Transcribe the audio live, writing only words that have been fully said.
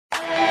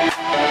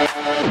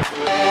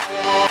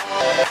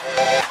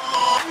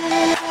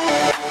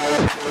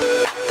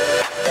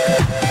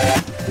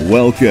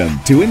Welcome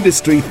to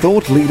Industry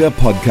Thought Leader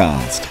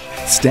Podcast.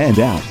 Stand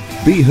out,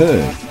 be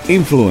heard,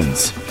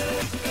 influence.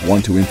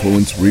 Want to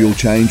influence real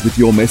change with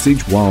your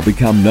message while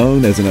become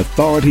known as an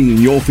authority in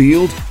your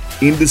field?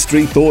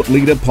 Industry Thought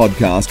Leader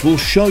Podcast will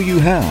show you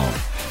how.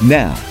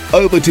 Now,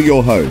 over to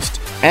your host,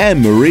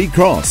 Anne-Marie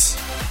Cross.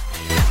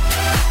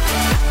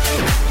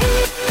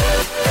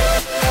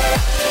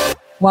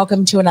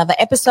 Welcome to another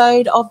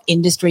episode of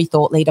Industry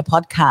Thought Leader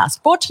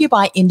Podcast, brought to you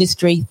by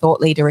Industry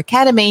Thought Leader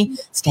Academy.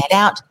 Stand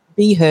out,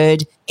 be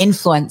heard,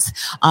 influence.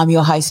 I'm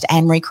your host,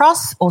 Anne-Marie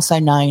Cross, also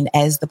known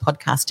as the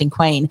Podcasting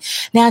Queen.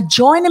 Now,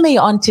 joining me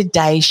on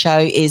today's show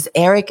is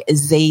Eric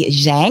Z.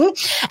 Zhang.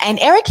 And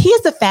Eric, he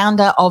is the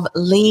founder of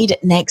Lead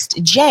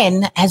Next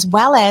Gen, as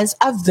well as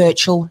a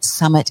virtual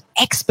summit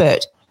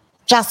expert.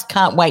 Just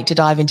can't wait to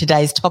dive into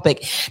today's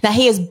topic. Now,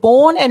 he is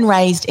born and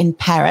raised in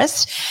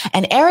Paris,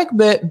 and Eric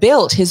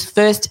built his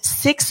first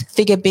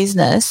six-figure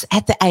business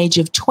at the age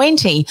of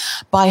 20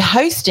 by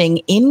hosting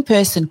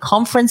in-person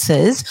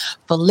conferences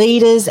for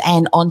leaders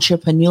and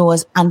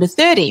entrepreneurs under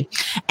 30.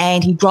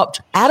 And he dropped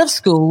out of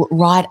school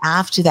right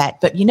after that.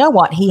 But you know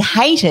what? He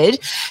hated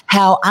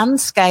how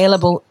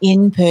unscalable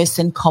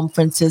in-person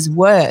conferences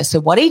were. So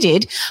what he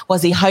did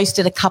was he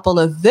hosted a couple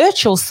of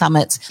virtual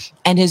summits,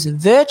 and his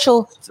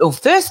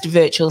first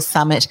virtual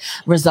summit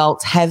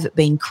results have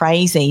been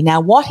crazy. Now,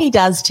 what he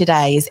does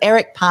today is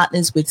Eric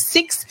partners with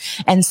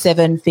 6- and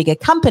 7-figure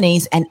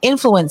companies and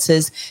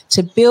influencers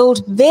to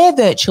build their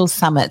virtual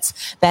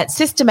summits that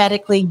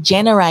systematically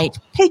generate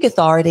peak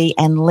authority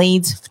and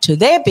leads to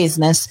their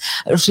business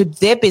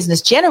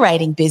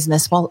generating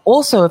business, while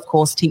also, of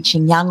course,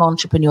 teaching young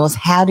entrepreneurs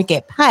how to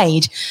get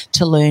paid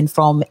to learn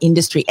from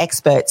industry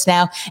experts.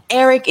 Now,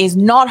 Eric is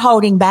not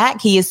holding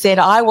back. He has said,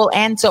 I will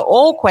answer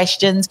all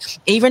questions,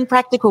 even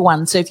practical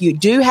ones. So if you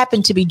do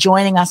happen to be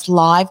joining us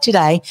live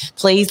today,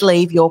 please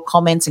leave your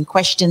comments and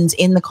questions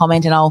in the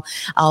comment, and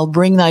I'll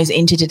bring those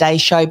into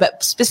today's show.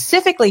 But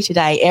specifically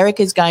today,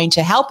 Eric is going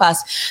to help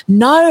us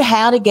know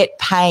how to get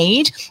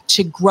paid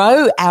to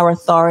grow our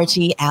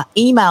authority, our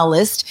email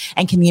list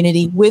and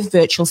community with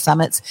virtual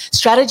summits,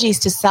 strategies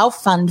to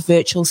self-fund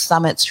virtual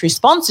summits through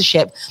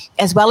sponsorship,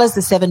 as well as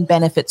the 7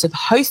 benefits of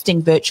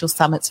hosting virtual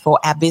summits for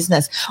our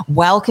business.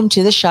 Welcome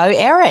to the show,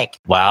 Eric.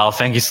 Wow,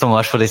 thank you so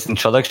much for this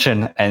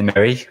introduction,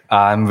 Anne-Marie.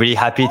 I'm really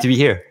happy to be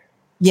here.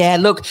 Yeah,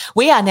 look,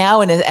 we are now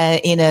in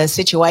a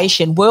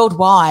situation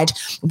worldwide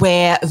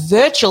where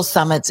virtual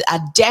summits are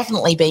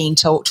definitely being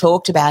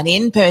talked about.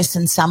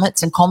 In-person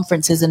summits and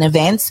conferences and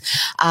events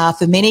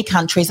for many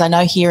countries. I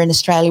know here in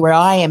Australia, where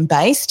I am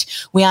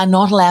based, we are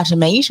not allowed to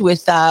meet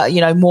with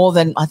more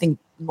than, I think,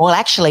 well,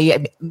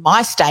 actually,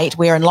 my state,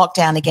 we're in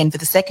lockdown again for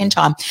the second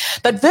time.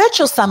 But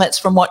virtual summits,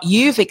 from what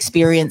you've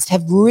experienced,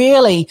 have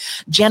really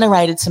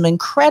generated some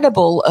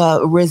incredible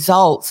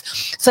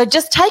results. So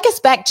just take us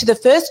back to the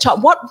first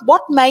time.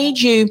 What made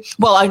you,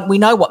 well, we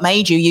know what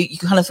made you. You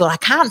kind of thought, I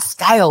can't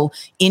scale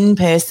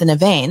in-person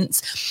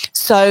events.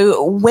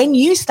 So when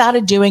you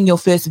started doing your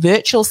first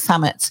virtual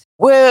summits,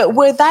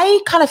 were they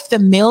kind of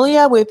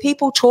familiar? Were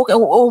people talking,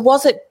 or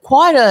was it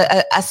quite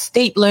a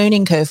steep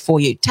learning curve for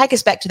you? Take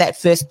us back to that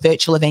first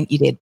virtual event you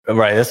did.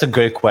 Right. That's a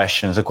great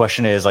question. The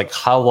question is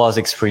how was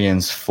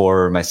experience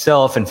for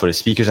myself and for the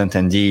speakers and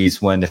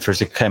attendees when they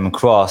first came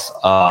across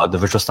the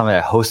virtual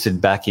summit I hosted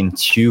back in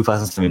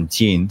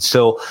 2017?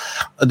 So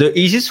the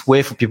easiest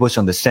way for people to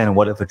understand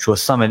what a virtual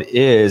summit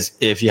is,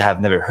 if you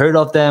have never heard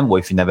of them or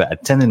if you never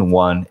attended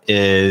one,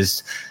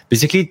 is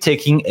basically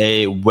taking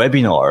a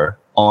webinar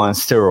on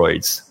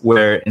steroids,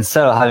 where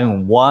instead of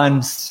having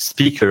one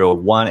speaker or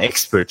one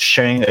expert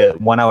sharing a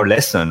 1-hour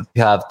lesson,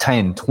 you have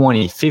 10,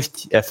 20,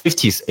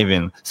 50s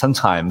even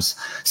sometimes,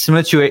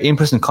 similar to an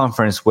in-person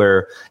conference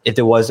where if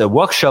there was a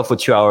workshop for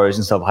 2 hours,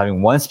 instead of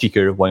having one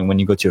speaker, when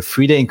you go to a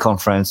 3-day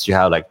conference, you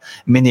have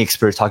many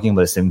experts talking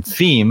about the same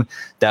theme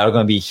that are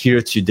going to be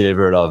here to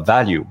deliver a lot of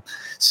value.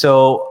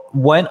 So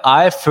when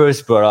I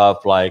first brought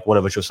up what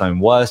a virtual summit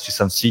was to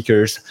some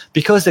speakers,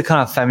 because they're kind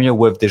of familiar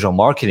with digital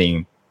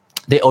marketing,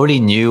 they already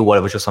knew what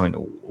a virtual summit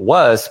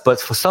was. But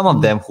for some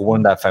of them who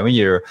weren't that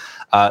familiar,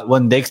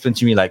 when they explained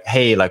to me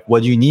hey,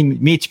 what do you need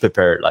me to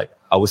prepare?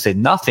 I would say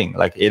nothing.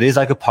 It is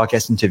like a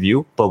podcast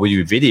interview, but we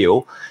do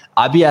video.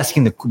 I'd be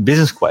asking the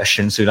business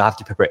questions, so you don't have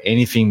to prepare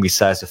anything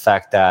besides the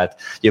fact that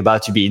you're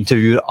about to be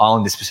interviewed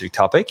on this specific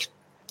topic.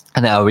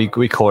 And then I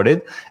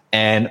recorded.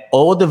 And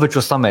all the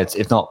virtual summits,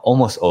 if not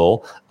almost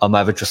all of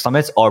my virtual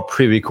summits, are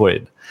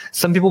pre-recorded.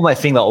 Some people might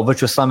think that all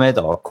virtual summits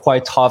are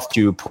quite tough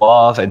to pull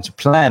off and to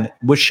plan,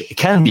 which it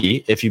can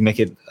be if you make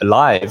it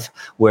live,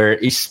 where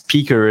each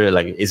speaker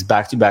is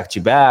back to back to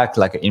back,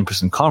 like an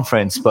in-person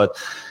conference. But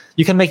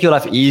you can make your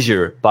life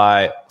easier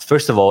by,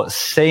 first of all,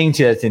 saying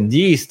to the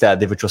attendees that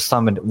the virtual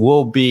summit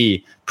will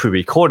be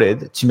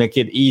pre-recorded to make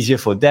it easier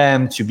for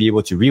them to be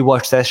able to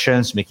rewatch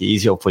sessions, to make it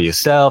easier for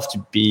yourself to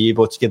be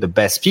able to get the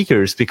best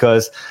speakers.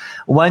 Because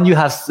when you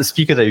have the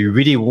speaker that you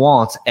really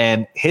want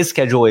and his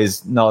schedule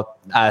is not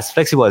as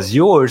flexible as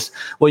yours,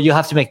 well, you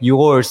have to make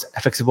yours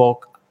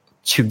flexible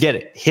to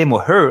get him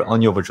or her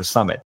on your virtual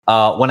summit.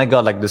 When I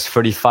got like this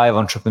 35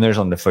 entrepreneurs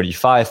on the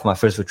 35, my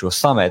first virtual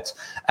summit,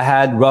 I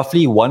had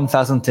roughly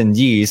 1,000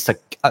 attendees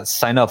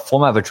sign up for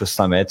my virtual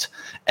summit.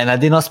 And I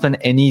did not spend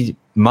any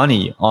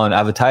money on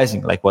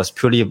advertising, like was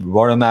purely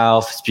word of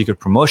mouth, speaker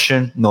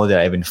promotion, nor did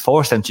I even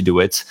force them to do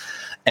it.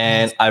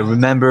 And I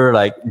remember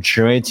like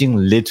generating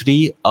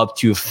literally up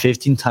to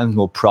 15 times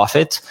more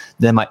profit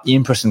than my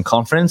in-person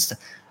conference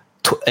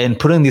and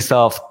putting this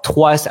off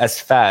twice as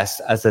fast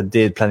as I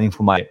did planning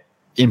for my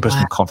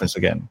in-person conference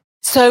again.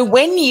 So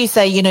when you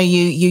say,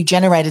 you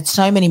generated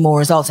so many more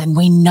results, and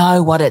we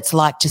know what it's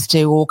like just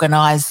to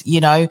organize,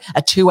 a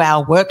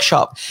 2-hour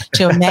workshop,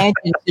 to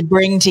imagine to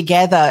bring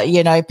together,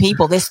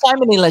 people. There's so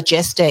many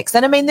logistics.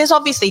 And I mean, there's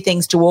obviously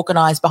things to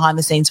organize behind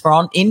the scenes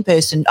for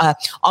in-person,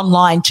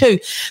 online too.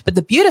 But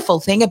the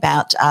beautiful thing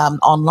about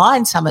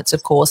online summits,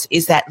 of course,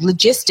 is that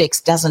logistics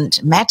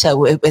doesn't matter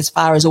as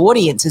far as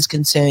audience is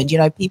concerned.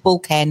 People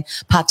can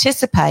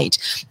participate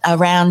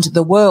around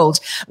the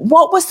world.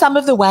 What were some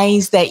of the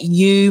ways that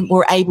you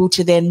were able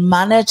to then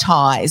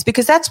monetize?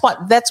 Because that's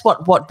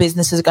what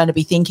businesses are going to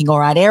be thinking. All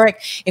right,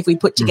 Eric, if we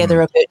put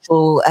together a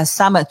virtual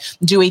summit,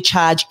 do we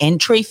charge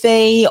entry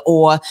fee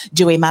or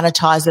do we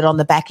monetize it on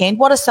the back end?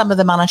 What are some of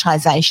the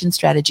monetization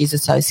strategies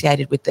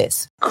associated with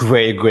this?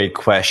 Great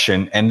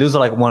question. And those are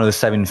like one of the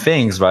 7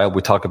 things, right?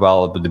 We talk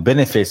about the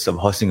benefits of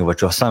hosting a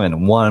virtual summit.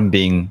 One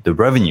being the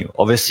revenue.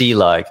 Obviously,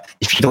 like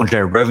if you don't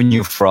generate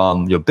revenue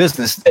from your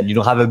business, then you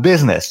don't have a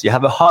business. You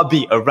have a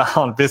hobby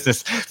around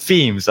business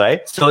themes,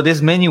 right? So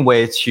there's many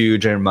ways to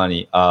generate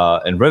money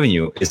and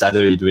revenue. Is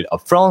either you do it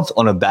upfront,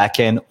 on a back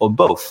end, or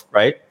both,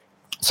 right?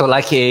 So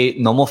like a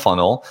normal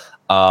funnel,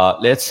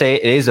 let's say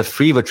it is a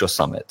free virtual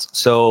summit.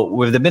 So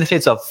with the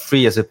benefits of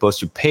free as opposed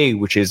to paid,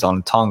 which is on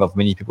the tongue of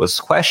many people's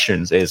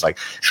questions, is like,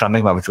 should I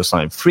make my virtual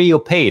summit free or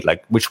paid?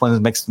 Like, which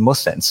one makes the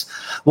most sense?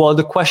 Well,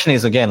 the question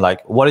is, again,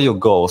 like, what are your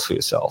goals for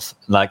yourself?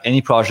 Like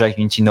any project,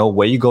 you need to know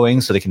where you're going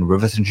so they can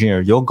reverse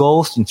engineer your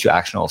goals into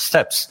actionable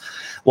steps.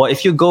 Well,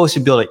 if your goal is to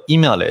build an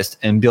email list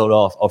and build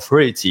off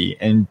authority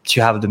and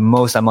to have the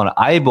most amount of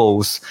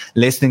eyeballs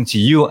listening to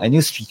you and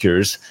your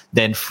speakers,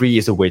 then free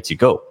is the way to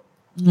go.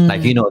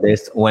 Like,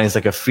 this, when it's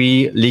like a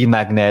free lead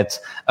magnet,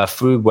 a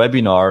free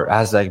webinar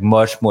has like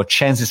much more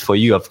chances for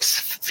you of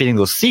filling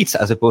those seats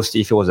as opposed to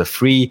if it was a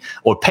free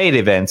or paid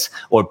event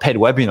or paid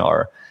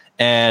webinar.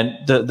 And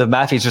the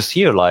math is just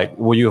here. Like,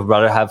 would you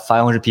rather have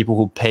 500 people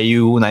who pay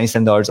you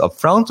 $97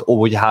 upfront, or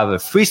would you have a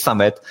free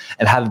summit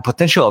and have the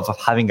potential of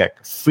having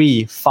like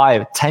free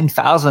 5,000,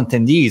 10,000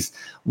 attendees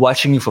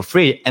watching you for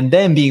free and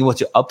then being able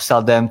to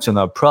upsell them to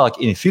another product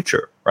in the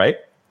future, right?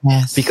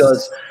 Yes.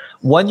 Because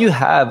when you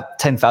have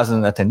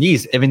 10,000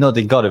 attendees, even though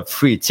they got a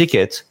free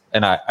ticket,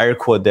 and I air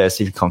quote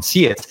this if you can't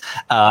see it,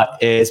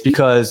 is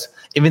because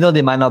even though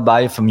they might not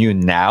buy from you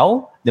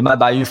now, they might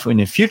buy you in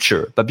the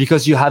future. But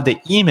because you have the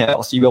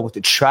emails, you're able to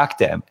track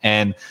them.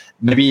 And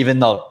maybe even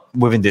not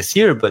within this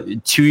year,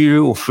 but 2 years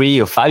or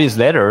 3 or 5 years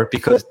later,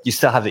 because you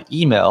still have the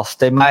emails,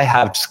 they might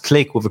have just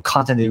click with the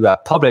content that you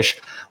have published,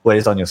 whether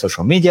it's on your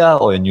social media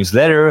or your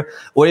newsletter,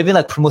 or even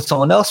like promote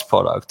someone else's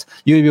product.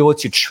 You'll be able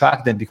to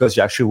track them because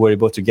you actually were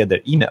able to get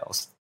their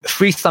emails.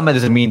 Free summit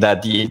doesn't mean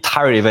that the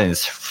entire event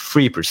is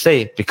free per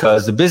se,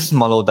 because the business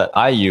model that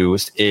I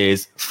use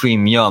is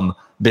freemium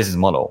business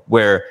model,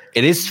 where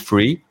it is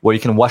free, where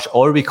you can watch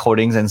all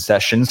recordings and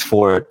sessions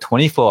for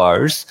 24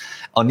 hours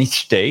on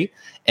each day.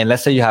 And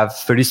let's say you have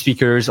 30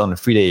 speakers on a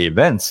 3-day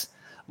event.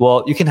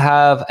 Well, you can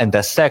have and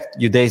dissect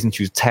your days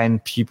into 10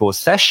 people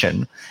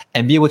session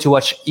and be able to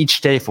watch each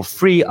day for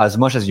free as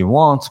much as you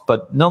want.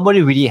 But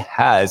nobody really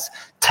has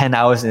 10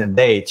 hours in a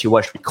day to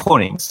watch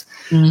recordings.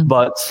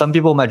 But some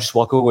people might just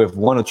walk away with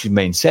 1 or 2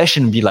 main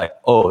sessions and be like,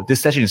 oh, this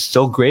session is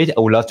so great,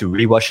 I would love to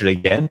rewatch it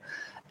again.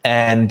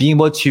 And being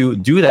able to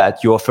do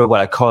that, you offer what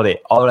I call the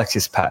All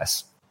Access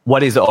Pass.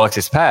 What is the All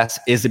Access Pass?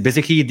 Is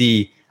basically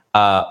the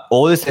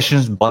all the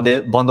sessions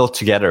bundled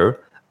together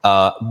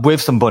with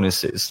some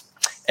bonuses.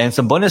 And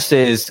some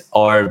bonuses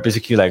are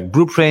basically like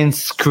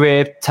blueprints,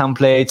 script,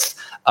 templates,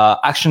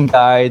 action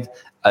guide,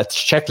 a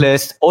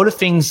checklist, all the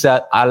things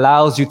that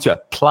allows you to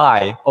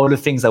apply all the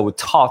things that were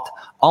taught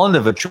on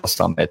the virtual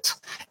summit.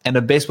 And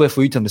the best way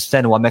for you to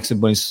understand what makes a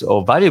bonus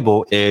so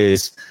valuable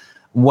is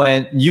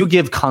when you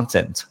give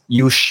content,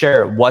 you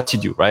share what to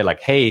do, right?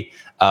 Like, hey,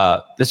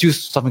 let's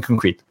use something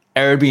concrete.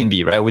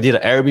 Airbnb, right? We did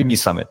an Airbnb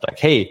summit. Like,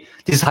 hey,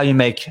 this is how you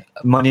make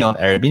money on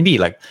Airbnb.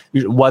 Like,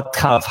 what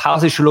kind of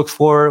house you should look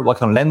for, what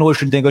kind of landlord you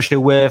should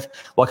negotiate with,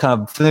 what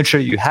kind of furniture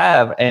you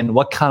have, and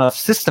what kind of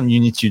system you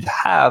need to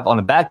have on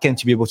the back end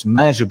to be able to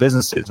manage your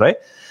businesses, right?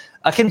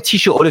 I can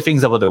teach you all the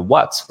things about the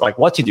what, like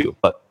what to do,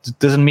 but it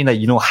doesn't mean that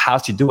you know how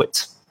to do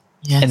it.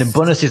 Yes. And the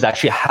bonuses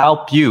actually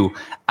help you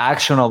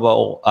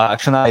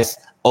actionize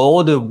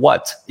all the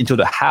what into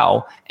the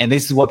how. And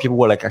this is what people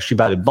were like actually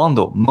buy the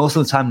bundle. Most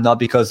of the time, not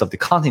because of the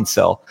content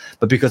itself,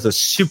 but because of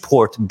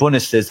support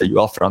bonuses that you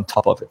offer on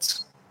top of it.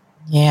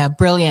 Yeah,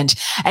 brilliant.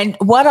 And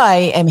what I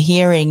am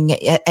hearing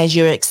as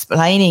you're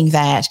explaining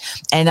that,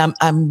 and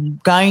I'm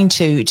going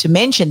to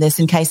mention this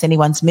in case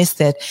anyone's missed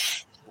it,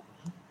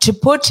 to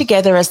put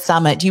together a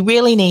summit, you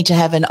really need to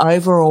have an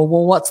overall,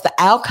 well, what's the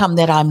outcome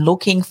that I'm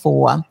looking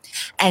for?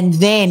 And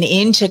then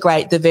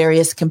integrate the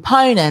various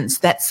components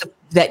that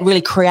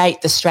really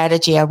create the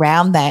strategy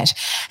around that.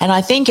 And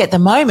I think at the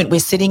moment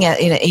we're sitting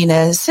in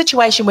a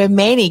situation where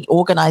many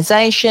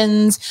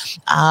organizations,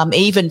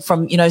 even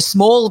from,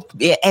 small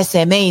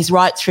SMEs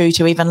right through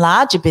to even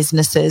larger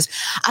businesses,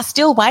 are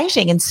still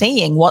waiting and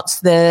seeing what's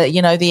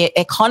the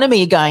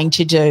economy going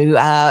to do,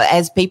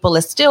 as people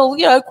are still,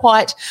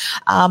 quite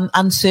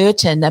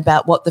uncertain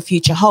about what the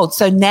future holds.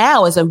 So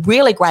now is a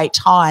really great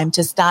time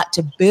to start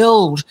to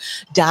build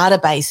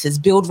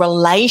databases, build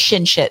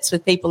relationships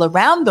with people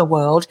around the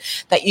world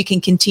that you can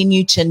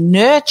continue to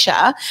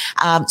nurture.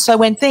 So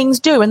when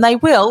things do, and they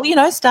will,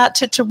 start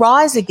to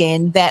rise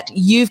again, that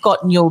you've got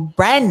your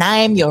brand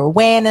name, your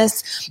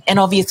awareness, and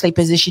obviously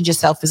positioned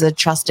yourself as a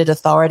trusted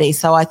authority.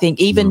 So I think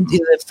even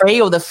the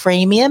free or the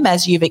freemium,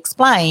 as you've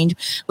explained,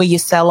 where you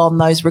sell on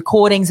those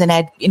recordings and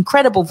add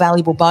incredible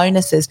valuable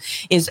bonuses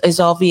is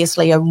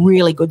obviously a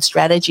really good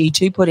strategy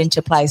to put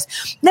into place.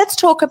 Let's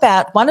talk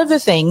about one of the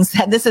things,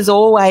 and this is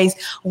always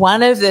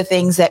one of the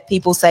things that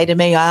people say to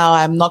me,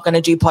 I'm not going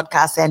to do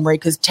podcasts, Anne-Marie,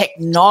 because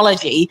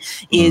technology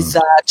is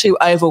too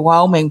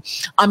overwhelming.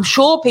 I'm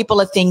sure people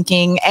are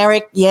thinking,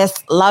 Eric,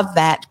 yes, love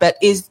that, but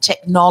is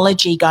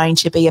technology going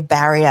to be a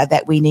barrier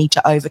that we need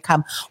to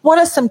overcome? What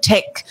are some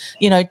tech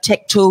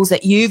tools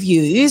that you've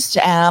used?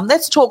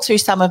 Let's talk through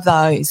some of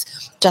those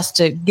just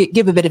to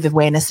give a bit of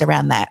awareness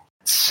around that.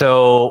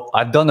 So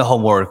I've done the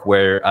homework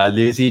where I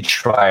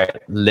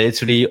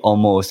literally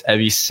almost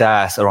every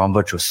SaaS around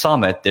Virtual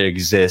Summit there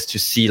exists to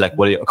see like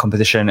what the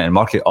competition and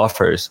market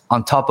offers,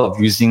 on top of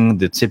using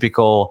the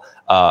typical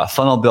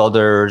funnel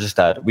builders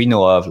that we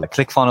know of, like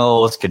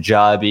ClickFunnels,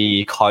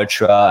 Kajabi,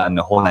 Kartra, and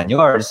the whole 9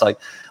 yards. Like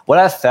what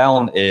I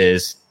found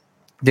is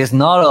there's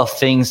not a lot of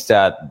things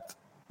that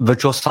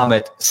Virtual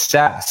Summit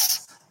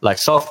SaaS, like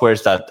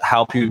softwares that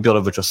help you build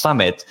a Virtual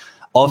Summit,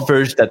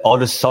 offers that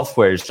other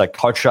softwares like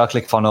Kartra,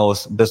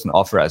 ClickFunnels doesn't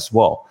offer as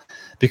well.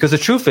 Because the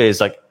truth is,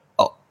 like,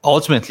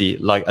 ultimately,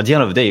 like at the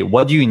end of the day,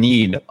 what do you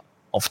need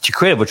to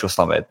create a Virtual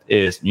Summit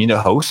is you need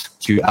a host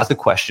to ask the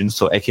questions,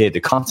 so aka the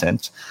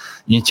content.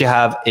 You need to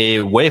have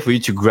a way for you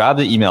to grab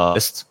the email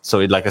list, so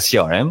like a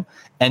CRM,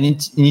 and you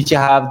need to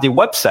have the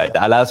website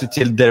that allows you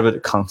to deliver the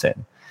content.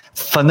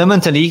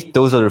 Fundamentally,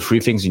 those are the three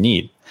things you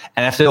need.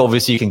 And after,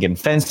 obviously, you can get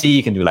fancy,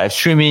 you can do live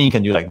streaming, you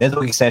can do like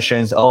network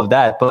extensions, all of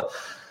that, but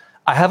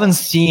I haven't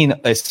seen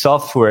a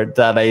software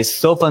that is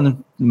so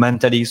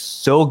fundamentally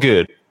so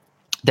good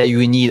that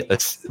you need a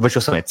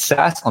Virtual Summit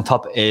SaaS on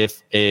top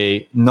of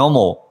a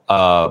normal,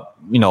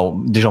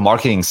 digital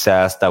marketing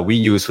SaaS that we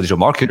use for digital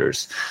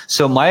marketers.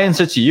 So my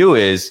answer to you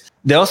is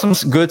there are some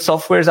good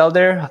softwares out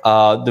there.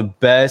 The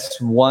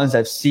best ones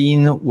I've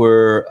seen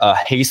were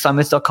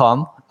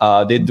HeySummits.com.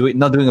 They're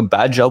not doing a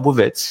bad job with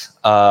it.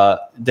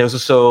 There's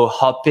also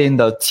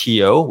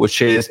Hopin.to,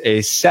 which is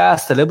a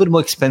SaaS a little bit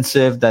more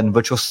expensive than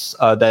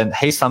than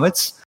Hey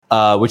Summits,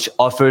 which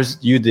offers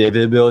you the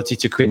availability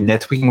to create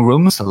networking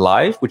rooms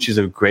live, which is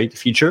a great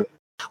feature.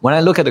 When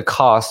I look at the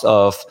cost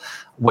of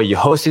where you're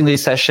hosting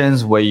these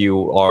sessions, where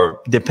you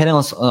are depending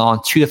on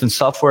two different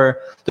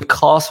software, the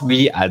cost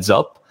really adds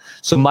up.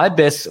 So my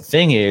best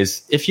thing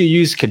is if you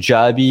use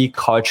Kajabi,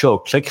 Kartra,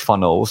 or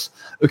ClickFunnels,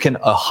 you can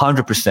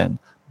 100%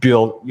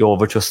 build your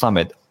Virtual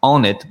Summit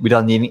on it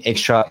without needing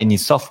any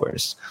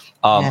softwares.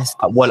 Yes.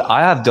 What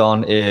I have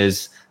done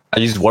is I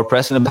used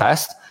WordPress in the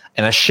past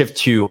and I shift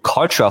to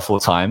Kartra full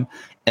time,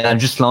 and I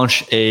just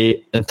launched an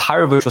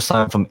entire Virtual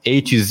Summit from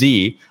A to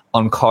Z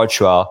on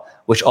Kartra,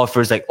 which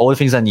offers like all the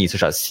things I need,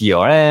 such as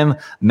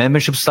CRM,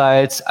 membership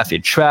sites,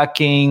 affiliate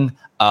tracking,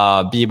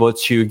 be able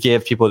to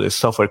give people the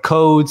software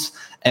codes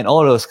and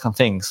all those kind of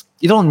things.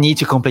 You don't need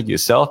to complete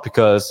yourself,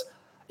 because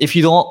if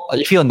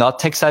you're not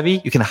tech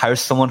savvy, you can hire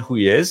someone who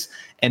is,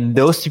 and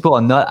those people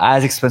are not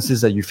as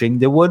expensive as you think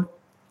they would.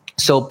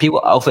 So people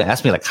often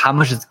ask me, like, how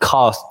much does it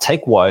cost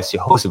tech-wise to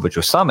host a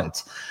Virtual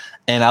Summit?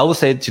 And I will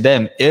say to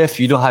them, if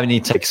you don't have any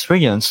tech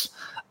experience,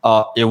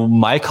 it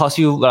might cost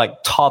you like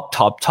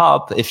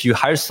top. If you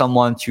hire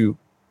someone to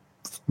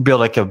build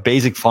like a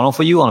basic funnel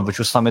for you on a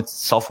Virtual Summit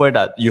software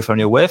that you're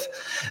familiar with,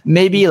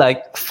 maybe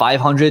like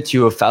 $500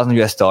 to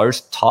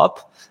 $1,000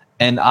 top.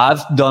 And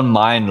I've done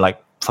mine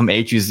like from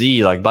A to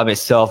Z, like by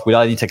myself,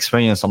 without any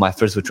experience on my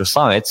first Virtual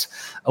Summit,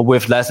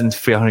 with less than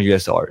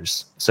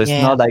 $300. So it's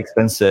not that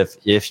expensive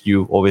if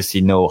you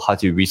obviously know how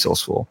to be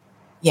resourceful.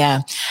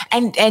 Yeah.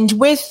 And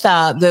with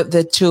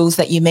the tools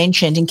that you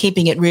mentioned, and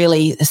keeping it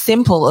really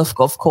simple, of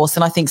course,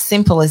 and I think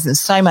simple is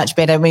so much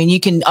better. I mean, you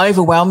can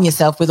overwhelm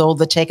yourself with all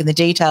the tech and the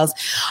details.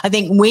 I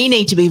think we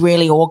need to be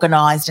really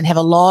organized and have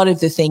a lot of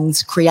the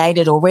things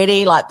created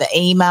already, like the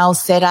email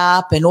set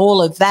up and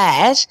all of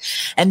that.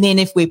 And then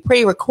if we're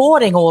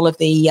pre-recording all of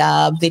the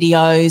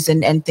videos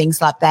and things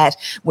like that,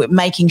 we're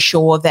making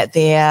sure that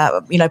they're,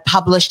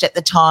 published at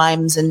the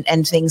times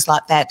and things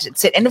like that.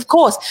 And of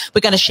course,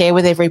 we're going to share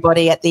with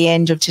everybody at the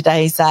end of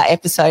today's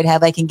episode how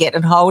they can get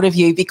a hold of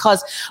you,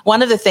 because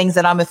one of the things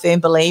that I'm a firm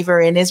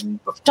believer in is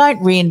don't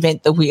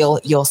reinvent the wheel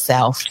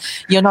yourself.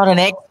 You're not an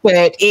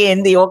expert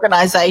in the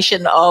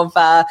organisation of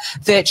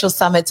virtual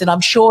summits, and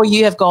I'm sure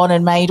you have gone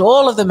and made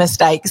all of the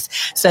mistakes,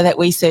 so that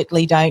we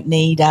certainly don't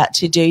need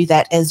to do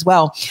that as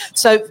well.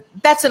 So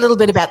that's a little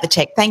bit about the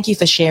tech. Thank you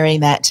for sharing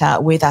that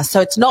with us.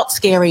 So it's not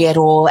scary at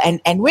all.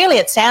 And really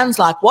it sounds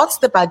like, what's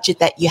the budget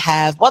that you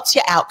have? What's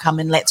your outcome?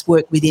 And let's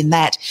work within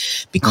that.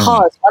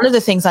 Because one of the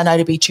things I know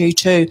to be true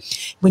too,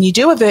 when you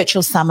do a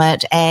virtual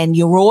summit and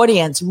your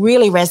audience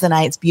really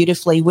resonates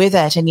beautifully with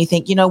it, and you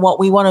think, you know what,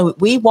 we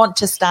want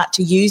to start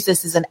to use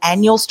this as an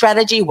annual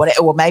strategy,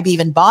 or maybe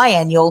even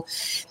biannual,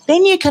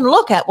 then you can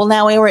look at, well,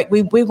 now, Eric,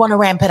 we want to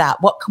ramp it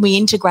up. What can we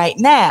integrate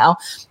now?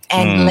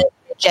 And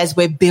as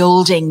we're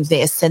building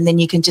this, and then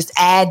you can just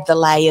add the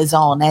layers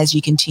on as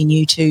you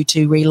continue to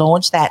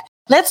relaunch that.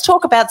 Let's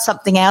talk about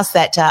something else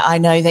that I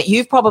know that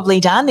you've probably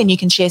done, and you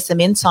can share some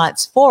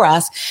insights for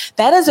us.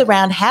 That is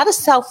around how to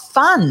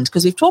self-fund,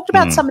 because we've talked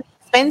about some of the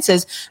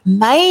expenses.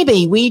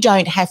 Maybe we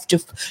don't have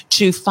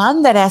to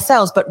fund that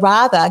ourselves, but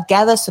rather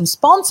gather some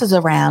sponsors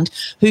around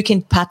who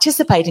can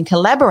participate and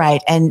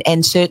collaborate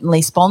and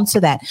certainly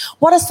sponsor that.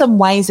 What are some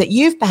ways that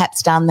you've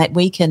perhaps done that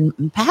we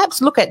can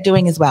perhaps look at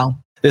doing as well?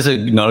 This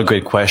is another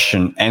great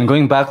question. And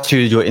going back to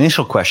your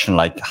initial question,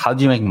 like, how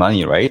do you make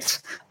money,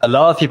 right? A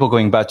lot of people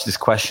going back to this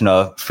question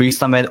of free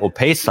summit or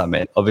paid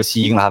summit.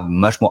 Obviously, you're going to have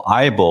much more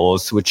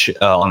eyeballs, which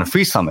on a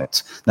free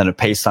summit than a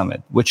paid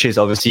summit, which is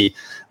obviously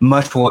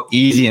much more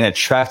easy and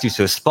attractive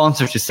to a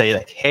sponsor to say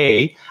like,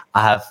 hey,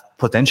 I have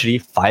potentially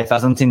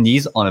 5,000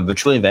 attendees on a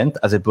virtual event,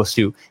 as opposed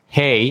to,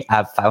 hey, I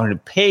have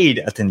 500 paid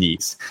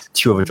attendees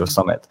to a virtual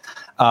summit.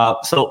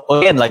 So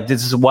again, like,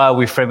 this is why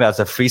we frame it as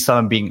a free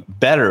summit being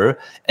better.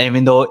 And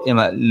even though it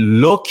might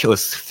look or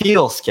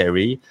feel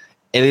scary,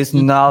 it is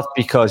not,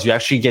 because you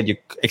actually get your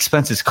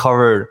expenses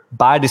covered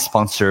by the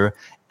sponsor,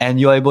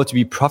 and you're able to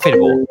be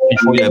profitable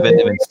before your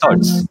event even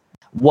starts,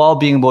 while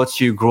being able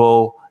to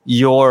grow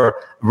your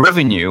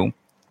revenue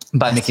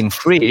by making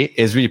free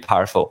is really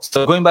powerful.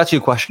 So going back to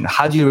your question,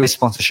 how do you raise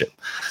sponsorship?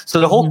 So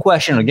the whole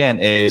question again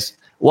is,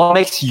 what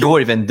makes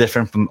your event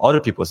different from other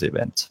people's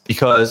events?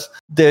 Because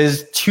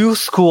there's two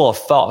schools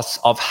of thoughts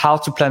of how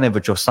to plan a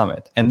virtual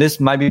summit. And this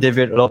might be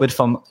deviate a little bit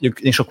from your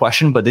initial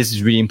question, but this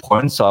is really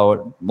important.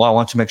 So I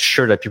want to make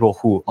sure that people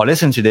who are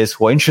listening to this,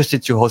 who are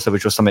interested to host a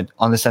virtual summit,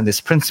 understand this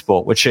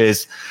principle, which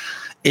is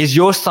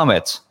your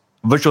summit,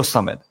 virtual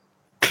summit,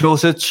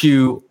 closer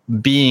to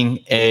being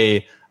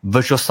a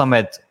virtual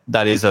summit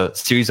that is a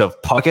series of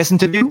podcast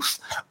interviews,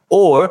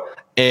 or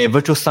a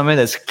virtual summit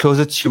that's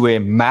closer to a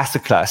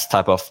masterclass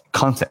type of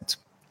content?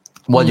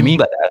 What do you mean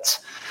by that?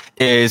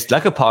 Is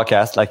like a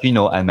podcast, like, you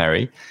know,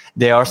 Anne-Marie,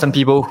 there are some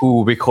people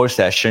who record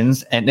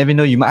sessions, and even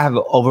though you might have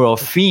an overall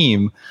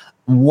theme,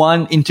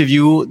 one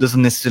interview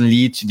doesn't necessarily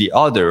lead to the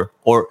other,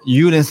 or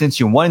you listening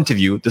to one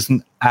interview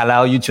doesn't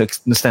allow you to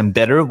understand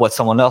better what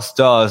someone else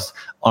does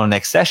on the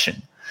next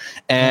session.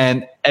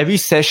 And every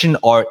session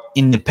are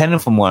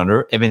independent from one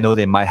another, even though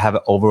they might have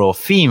an overall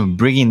theme,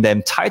 bringing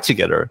them tied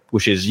together,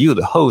 which is you,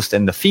 the host,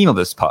 and the theme of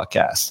this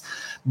podcast.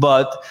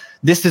 But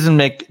this doesn't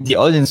make the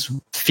audience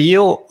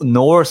feel,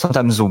 nor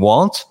sometimes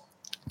want,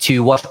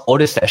 to watch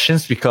other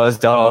sessions, because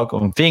there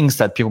are things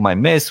that people might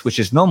miss, which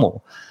is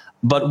normal.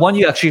 But when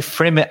you actually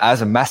frame it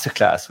as a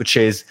masterclass, which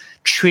is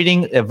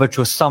treating a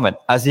virtual summit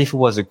as if it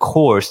was a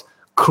course,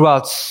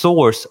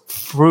 crowdsourced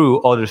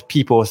through other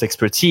people's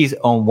expertise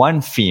on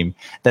one theme,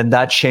 then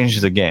that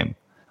changes the game.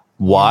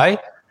 Why?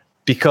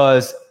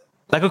 Because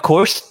like a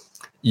course,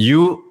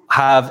 you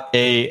have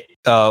a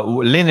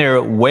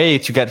linear way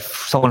to get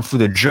someone through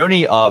the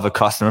journey of a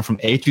customer from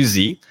A to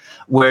Z,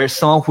 where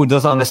someone who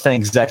doesn't understand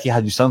exactly how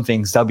to do some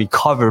things, that'll be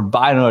covered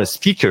by another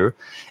speaker.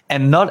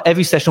 And not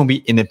every session will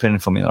be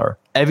independent from another.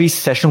 Every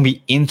session will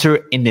be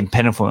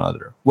inter-independent from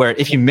another, where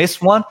if you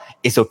miss one,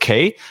 it's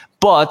okay.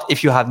 But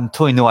if you have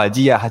totally no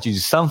idea how to do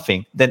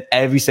something, then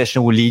every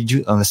session will lead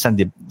you to understand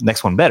the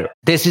next one better.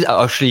 This is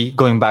actually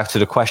going back to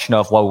the question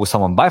of what will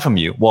someone buy from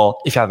you? Well,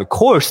 if you have a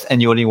course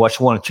and you only watch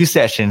 1 or 2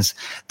 sessions,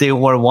 they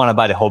won't want to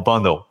buy the whole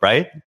bundle,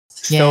 right?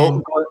 Yeah.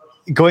 So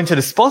going to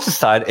the sponsor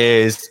side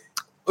is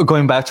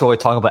going back to what we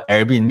talk about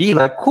Airbnb,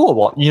 like, cool,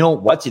 well, you know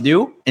what to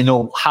do, you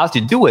know how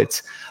to do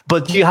it,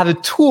 but do you have the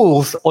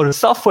tools or the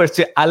software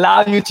to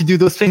allow you to do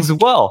those things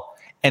well?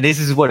 And this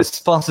is where the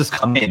sponsors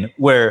come in,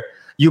 where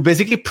you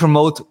basically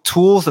promote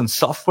tools and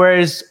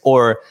softwares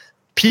or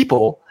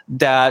people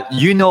that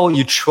you know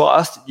you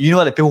trust, you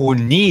know that people will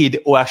need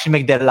or actually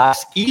make their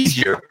lives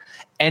easier.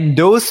 And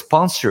those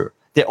sponsors,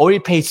 they already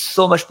paid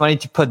so much money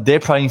to put their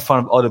product in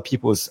front of other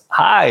people's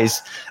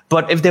eyes.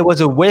 But if there was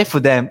a way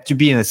for them to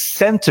be in the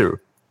center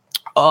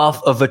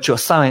of a virtual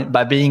summit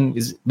by being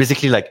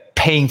basically like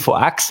paying for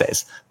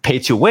access, pay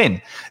to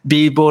win,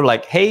 be able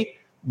like, hey,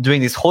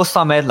 doing this whole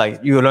summit, like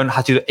you learn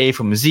how to do A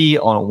from Z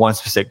on one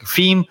specific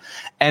theme.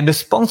 And the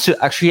sponsor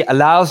actually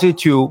allows you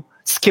to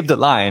skip the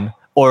line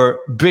or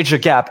bridge the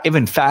gap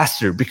even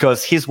faster,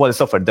 because here's what the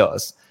software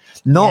does.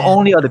 Not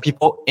only are the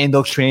people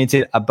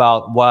indoctrinated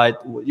about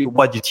what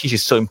you teach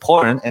is so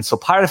important and so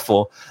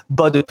powerful,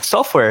 but the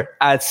software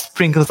adds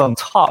sprinkles on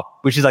top,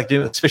 which is like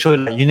the special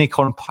like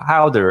unicorn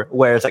powder,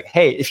 where it's like,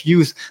 hey, if you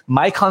use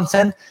my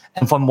content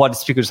and from what the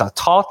speakers are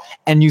taught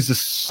and use the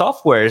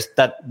softwares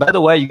that, by the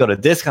way, you got a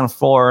discount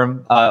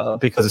form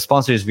because the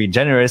sponsor is really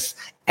generous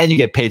and you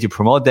get paid to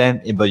promote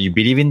them, but you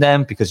believe in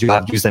them because you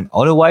have used them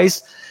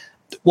otherwise.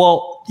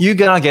 Well, you're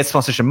going to get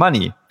sponsorship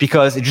money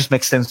because it just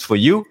makes sense for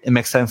you. It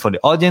makes sense for the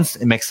audience.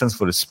 It makes sense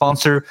for the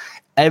sponsor.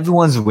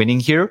 Everyone's winning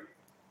here.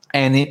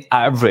 And in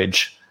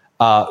average,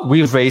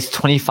 we've raised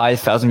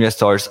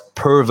 $25,000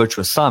 per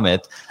virtual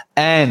summit.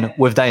 And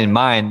with that in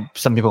mind,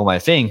 some people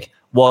might think,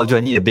 well, do I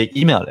need a big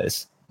email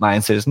list? My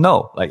answer is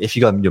no. Like if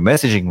you got your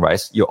messaging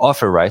right, your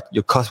offer right,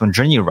 your customer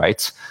journey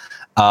right,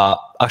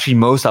 actually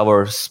most of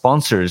our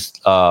sponsors,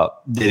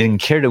 they didn't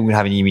care that we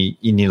have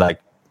any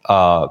like,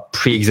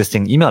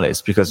 pre-existing email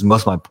list, because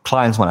most of my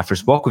clients, when I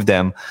first worked with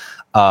them,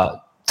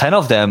 10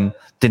 of them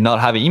did not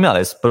have an email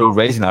list, but we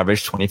raised an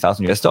average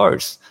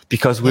 $20,000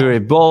 because we were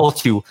able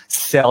to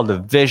sell the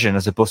vision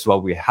as opposed to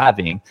what we're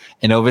having.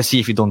 And obviously,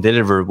 if you don't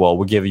deliver, well,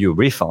 we'll give you a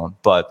refund,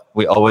 but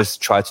we always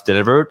try to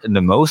deliver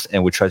the most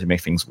and we try to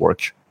make things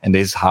work. And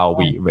this is how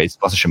we raise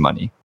sponsorship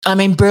money. I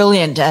mean,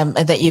 brilliant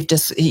that you've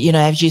just,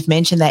 as you've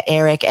mentioned that,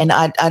 Eric. And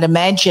I'd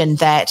imagine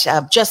that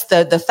just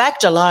the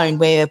fact alone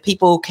where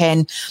people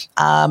can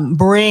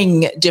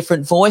bring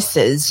different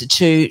voices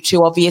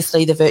to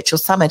obviously the virtual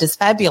summit is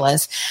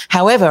fabulous.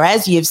 However,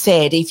 as you've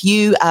said, if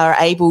you are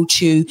able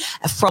to,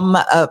 from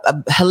a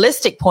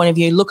holistic point of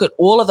view, look at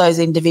all of those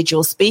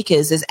individual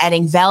speakers as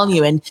adding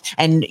value and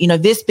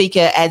this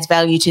speaker adds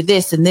value to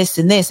this and this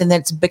and this, and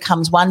then it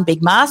becomes one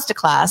big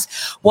masterclass,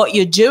 what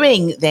you're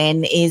doing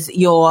then is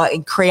you're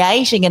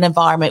creating an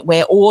environment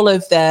where all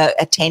of the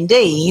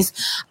attendees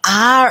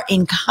are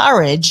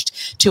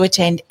encouraged to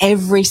attend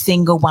every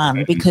single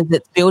one because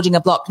it's building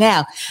a block.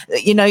 Now,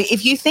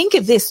 if you think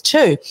of this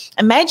too,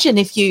 imagine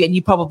if you, and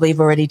you probably have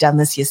already done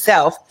this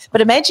yourself,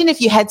 but imagine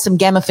if you had some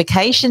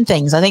gamification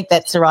things. I think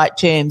that's the right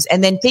terms.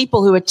 And then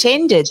people who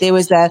attended, there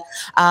was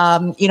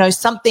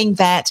something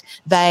that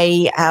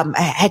they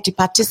had to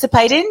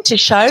participate in to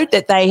show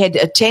that they had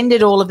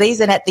attended all of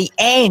these. And at the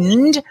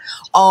end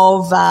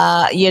of,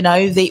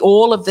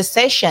 all of the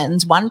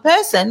sessions, one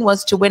person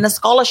was to win a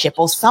scholarship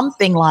or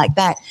something like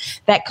that.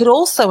 That could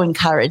also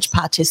encourage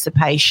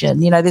participation.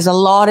 There's a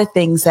lot of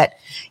things that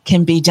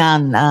can be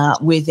done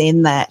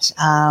within that,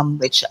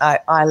 which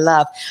I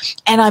love.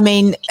 And I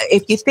mean,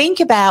 if you think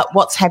about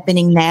what's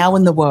happening now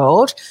in the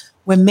world,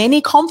 where many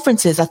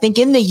conferences, I think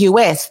in the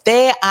US,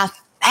 there are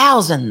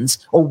thousands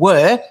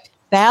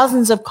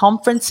of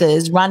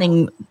conferences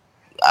running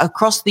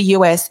across the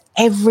US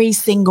every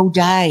single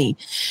day.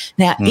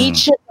 Now,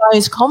 each of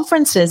those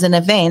conferences and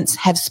events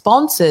have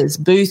sponsors,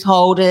 booth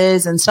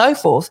holders, and so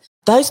forth.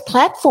 Those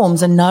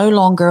platforms are no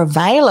longer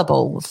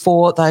available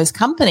for those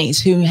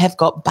companies who have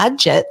got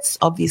budgets,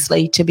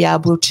 obviously, to be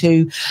able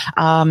to,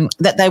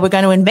 that they were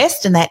going to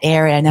invest in that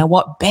area. Now,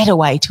 what better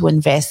way to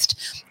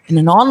invest in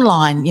an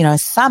online,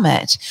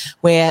 summit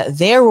where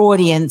their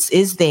audience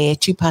is there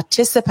to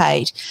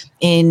participate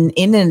in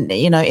an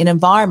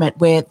environment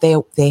where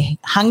they're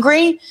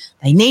hungry,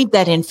 they need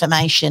that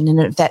information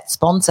and that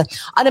sponsor.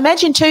 I'd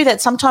imagine too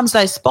that sometimes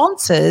those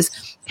sponsors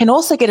can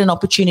also get an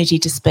opportunity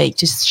to speak,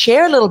 to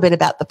share a little bit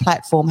about the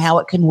platform, how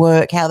it can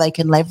work, how they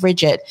can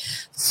leverage it.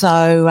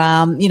 So,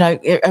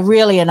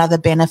 really another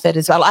benefit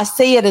as well. I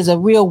see it as a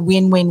real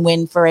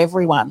win-win-win for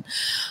everyone,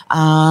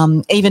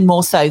 even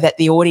more so that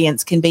the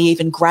audience can be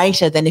even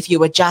greater than if you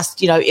were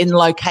just, in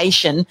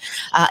location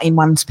in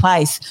one's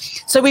place.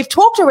 So we've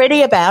talked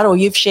already about, or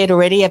you've shared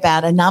already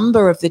about a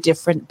number of the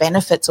different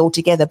benefits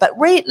altogether, but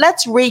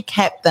let's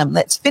recap them.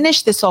 Let's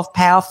finish this off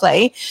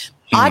powerfully.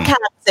 I can't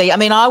see. I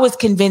mean, I was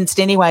convinced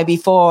anyway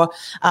before.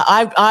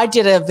 I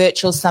did a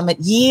virtual summit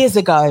years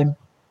ago.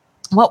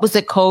 What was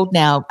it called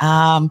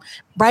now?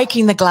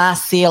 Breaking the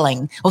Glass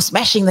Ceiling or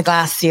Smashing the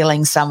Glass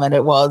Ceiling Summit.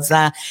 It was.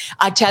 I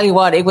tell you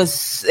what, it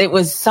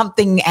was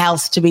something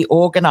else to be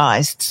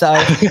organised. So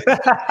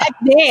back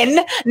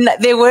then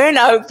there were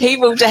no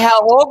people to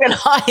help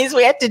organise.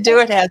 We had to do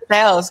it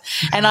ourselves.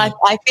 And I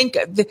think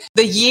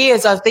the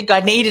years, I think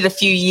I needed a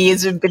few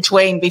years in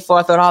between before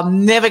I thought,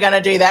 I'm never going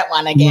to do that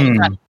one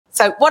again.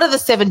 So what are the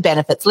 7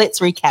 benefits? Let's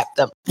recap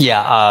them.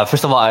 Yeah.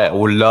 First of all, I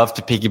would love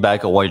to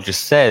piggyback on what you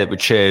just said,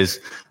 which is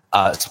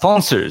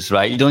sponsors,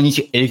 right? You don't need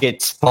to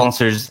educate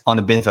sponsors on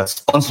the benefit of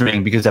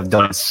sponsoring because I've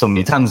done it so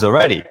many times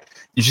already.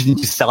 You just need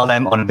to sell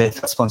them on the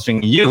benefit of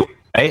sponsoring you,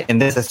 right?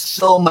 And this is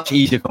so much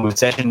easier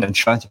conversation than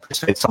trying to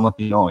persuade someone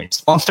to know it's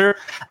sponsor,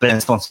 but then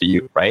sponsor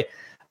you, right?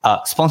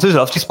 Sponsors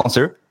love to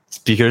sponsor,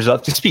 speakers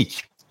love to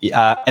speak.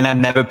 And I've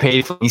never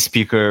paid for any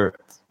speaker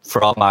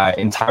throughout my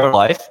entire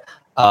life.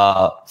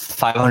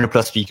 500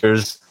 plus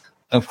speakers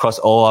across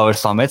all our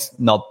summits,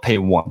 not pay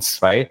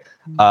once, right?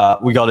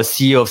 We got a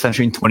CEO of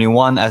Century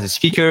 21 as a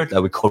speaker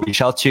that we could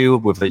reach out to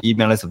with the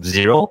email list of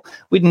 0.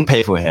 We didn't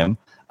pay for him.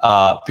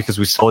 because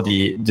we saw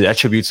the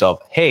attributes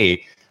of,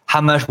 hey, how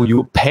much will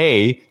you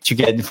pay to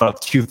get in front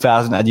of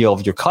 2,000 ideal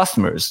of your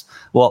customers?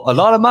 Well, a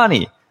lot of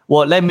money.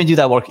 Well, let me do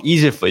that work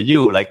easier for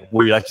you. Like,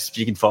 would you like to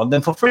speak in front of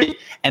them for free?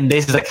 And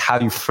this is like how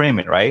you frame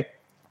it, right?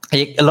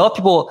 A lot of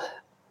people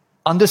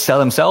undersell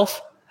themselves,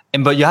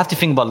 but you have to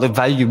think about the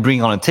value you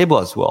bring on the table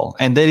as well.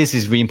 And that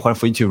is really important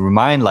for you to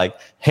remind, like,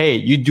 hey,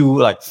 you do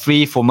like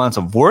 3-4 months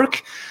of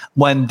work.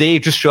 When they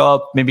just show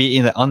up maybe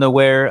in the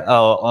underwear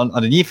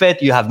underneath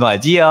it, you have no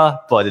idea,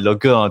 but they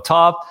look good on the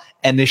top.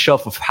 And they show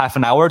up for half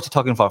an hour to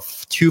talking for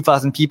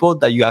 2,000 people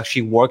that you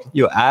actually work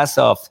your ass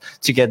off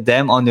to get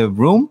them on the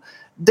room.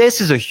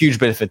 This is a huge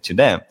benefit to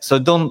them. So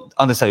don't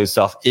undersell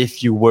yourself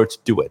if you were to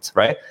do it,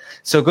 right?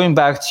 So going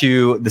back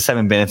to the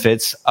 7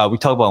 benefits, we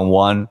talked about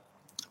one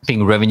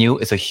being revenue.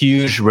 It's a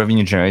huge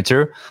revenue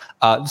generator.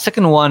 The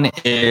second one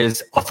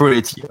is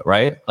authority,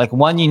 right? Like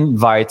when you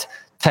invite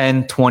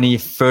 10, 20,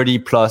 30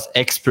 plus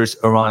experts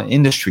around the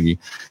industry,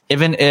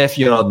 even if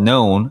you're not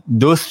known,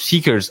 those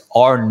speakers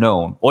are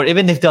known. Or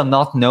even if they're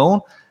not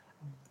known,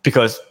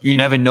 because you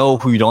never know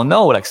who you don't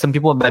know. Like some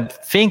people might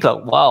think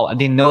like, wow, I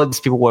didn't know these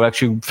people were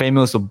actually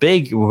famous or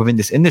big within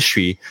this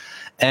industry.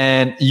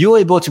 And you're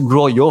able to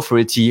grow your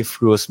authority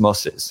through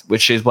osmosis,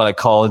 which is what I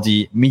call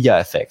the media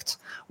effect,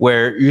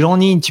 where you don't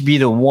need to be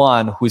the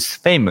one who's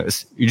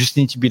famous. You just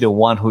need to be the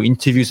one who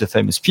interviews the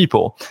famous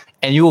people,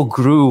 and you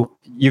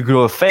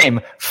grow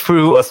fame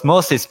through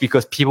osmosis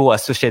because people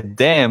associate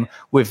them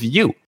with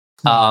you.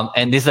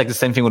 And this is like the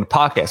same thing with the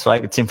podcast,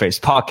 right? The Tim Ferriss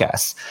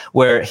podcast,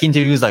 where he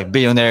interviews like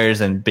billionaires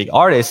and big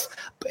artists,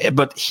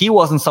 but he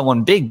wasn't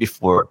someone big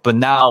before, but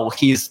now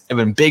he's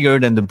even bigger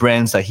than the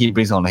brands that he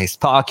brings on his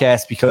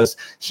podcast because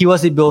he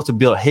was able to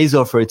build his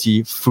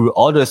authority through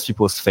other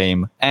people's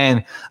fame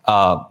and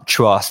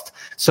trust.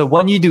 So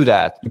when you do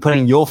that, you're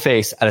putting your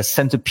face at a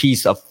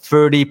centerpiece of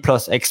 30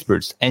 plus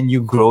experts and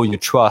you grow your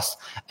trust.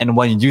 And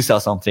when you do sell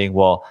something,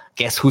 well,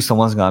 guess who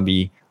someone's going to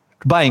be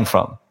buying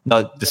from?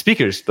 Not the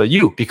speakers, but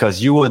you,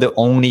 because you were the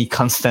only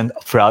constant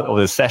throughout all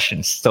the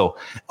sessions. So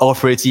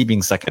authority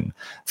being second.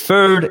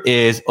 Third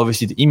is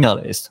obviously the email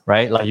list,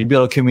 right? Like you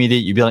build a community,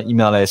 you build an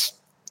email list.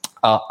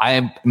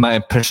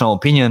 My personal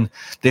opinion,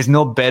 there's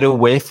no better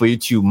way for you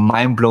to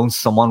mind blow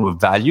someone with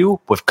value,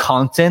 with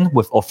content,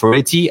 with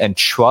authority and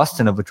trust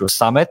in a virtual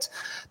summit.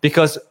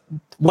 Because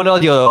what are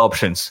the other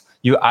options?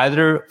 You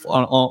either,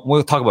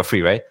 we'll talk about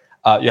free, right?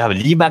 You have a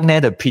lead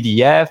magnet, a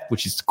PDF,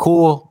 which is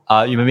cool.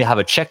 You maybe have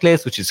a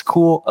checklist, which is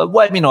cool. A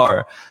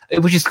webinar,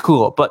 which is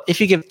cool. But if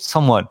you give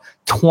someone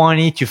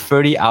 20 to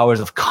 30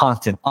 hours of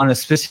content on a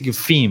specific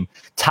theme,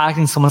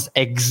 tackling someone's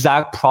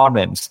exact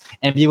problems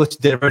and be able to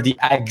deliver the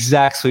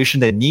exact solution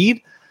they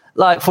need,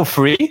 like for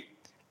free,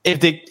 if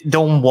they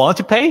don't want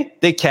to pay,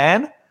 they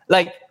can.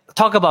 Like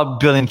talk about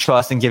building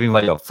trust and giving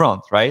value up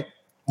front, right?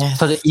 Yes.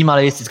 So the email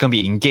list is going to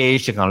be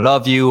engaged, they're going to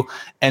love you.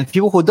 And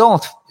people who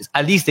don't,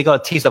 at least they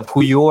got a taste of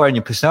who you are and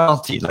your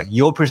personality. Like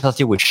your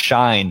personality will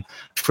shine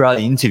throughout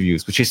the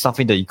interviews, which is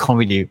something that you can't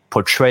really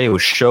portray or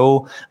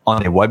show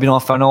on a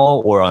webinar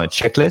funnel or on a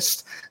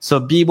checklist. So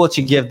be able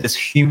to give this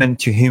human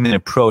to human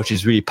approach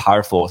is really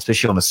powerful,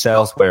 especially on the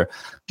sales where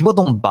people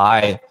don't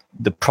buy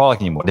the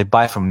product anymore. They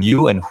buy from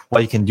you and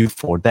what you can do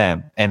for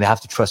them. And they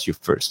have to trust you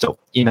first. So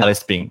email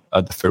list being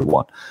the third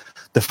one.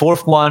 The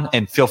fourth one,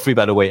 and feel free,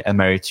 by the way, I'm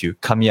married to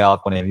cut me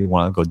out whenever you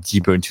want to go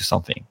deeper into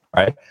something,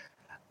 right?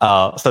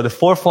 So the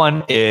fourth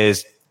one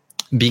is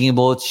being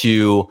able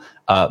to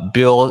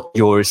build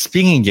your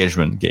speaking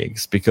engagement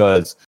gigs,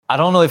 because I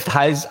don't know if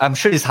I'm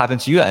sure this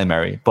happened to you,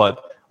 Anne-Marie,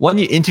 but when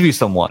you interview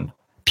someone,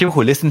 people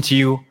who listen to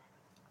you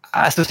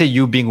associate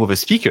you being with a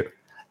speaker.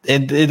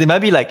 And they might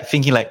be like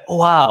thinking like, oh,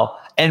 wow,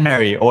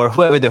 Anne-Marie or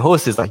whoever the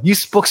host is, like, you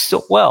spoke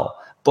so well.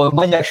 But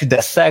when you actually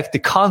dissect the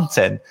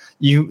content,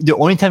 the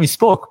only time you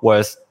spoke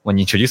was when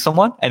you introduced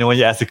someone and when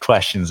you asked the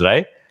questions,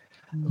 right?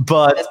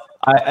 But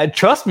I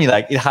trust me,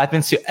 like it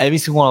happens to every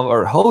single one of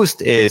our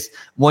hosts is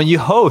when you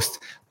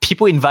host,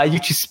 people invite you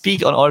to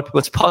speak on other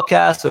people's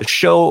podcasts or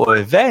show or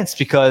events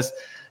because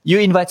you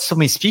invite so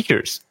many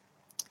speakers.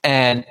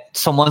 And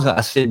someone's going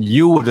to associate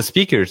you with the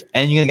speakers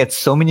and you're going to get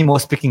so many more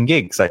speaking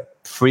gigs, like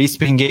free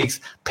speaking gigs,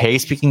 paid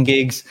speaking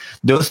gigs.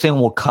 Those things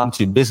will come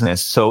to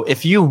business. So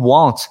if you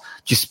want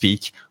to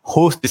speak,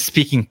 host the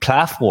speaking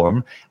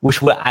platform,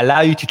 which will allow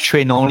you to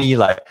train only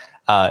like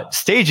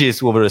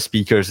stages with the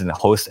speakers and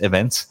host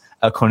events,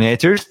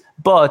 coordinators,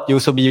 but you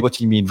also be able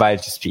to be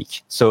invited to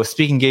speak. So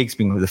speaking gigs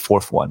being the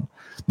fourth one.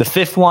 The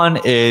fifth one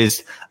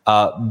is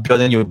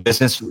building your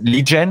business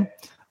lead gen.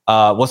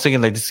 Once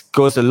again, like this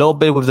goes a little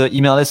bit with the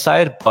email list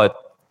side,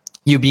 but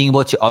you being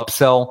able to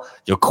upsell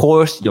your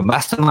course, your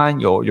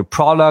mastermind, your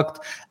product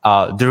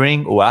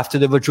during or after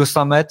the virtual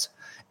summit.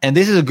 And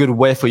this is a good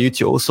way for you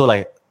to also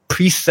like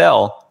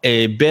pre-sell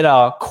a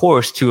beta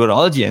course to an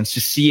audience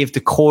to see if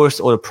the course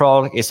or the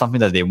product is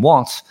something that they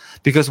want.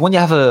 Because when you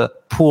have a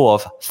pool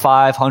of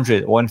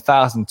 500,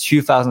 1,000,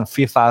 2,000,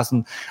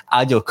 3,000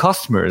 ideal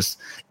customers,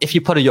 if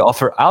you put your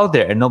offer out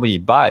there and nobody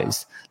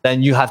buys,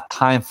 then you have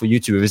time for you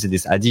to revisit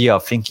this idea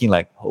of thinking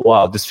like,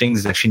 wow, this thing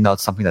is actually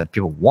not something that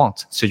people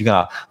want. So you're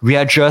going to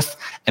readjust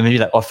and maybe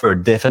like offer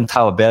a different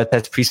type of beta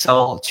test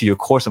pre-sell to your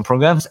course and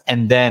programs.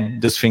 And then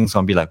those things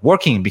going to be like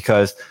working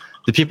because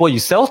the people you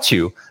sell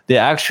to, they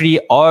actually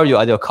are your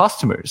ideal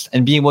customers,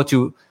 and being able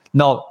to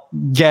not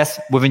guess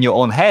within your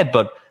own head,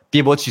 but be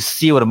able to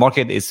see what the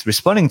market is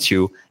responding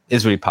to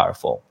is really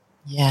powerful.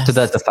 Yeah. So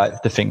that's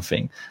the fifth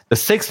thing. The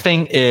sixth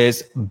thing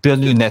is build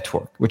your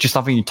network, which is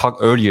something you talked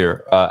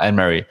earlier,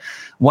 Anne-Marie.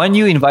 When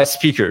you invite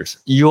speakers,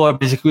 you are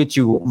basically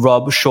to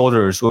rub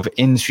shoulders with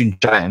industry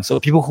giants, or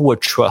people who are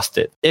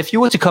trusted. If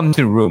you were to come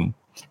to the room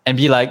and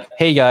be like,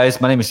 hey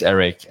guys, my name is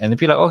Eric. And they'd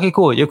be like, okay,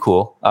 cool, you're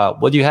cool.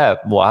 What do you have?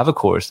 Well, I have a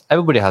course.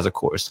 Everybody has a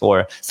course,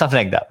 or something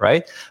like that,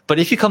 right? But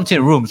if you come to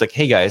the room, it's like,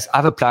 hey guys, I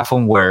have a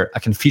platform where I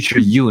can feature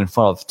you in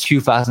front of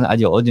 2,000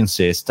 ideal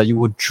audiences that you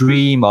would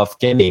dream of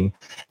getting,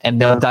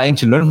 and they're dying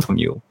to learn from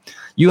you.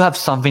 You have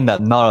something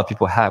that not a lot of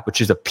people have,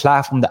 which is a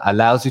platform that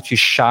allows you to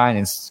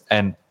shine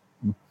and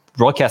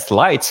broadcast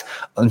light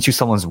onto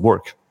someone's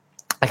work.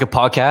 Like a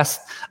podcast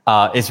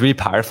is really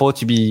powerful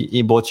to be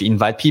able to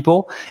invite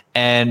people.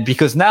 And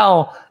because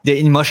now they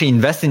emotionally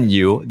invest in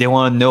you, they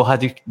want to know how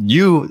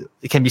you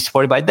can be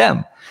supported by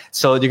them.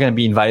 So they're going to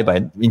be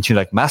invited into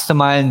like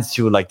masterminds,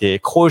 to like their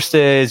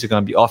courses. You're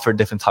going to be offered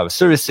different types of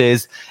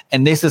services.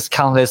 And this has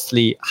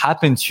countlessly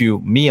happened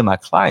to me and my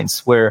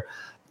clients, where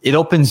it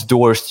opens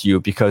doors to you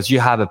because you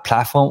have a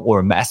platform or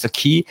a master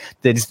key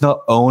that is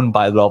not owned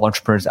by a lot of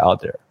entrepreneurs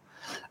out there.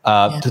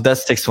 So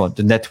that's the sixth one,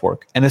 the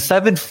network. And the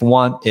seventh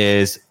one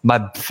is my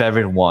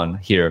favorite one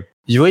here.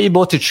 You're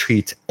able to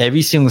treat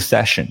every single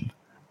session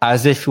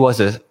as if it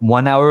was a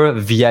 1 hour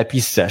VIP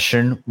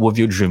session with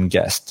your dream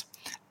guest.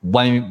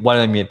 What do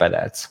I mean by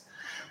that?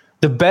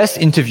 The best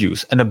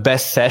interviews and the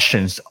best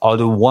sessions are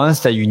the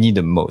ones that you need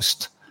the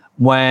most.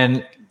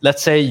 When,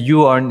 let's say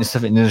you are in the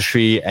certain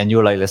industry and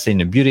you're like, let's say in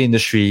the beauty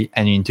industry,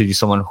 and you interview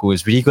someone who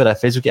is really good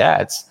at Facebook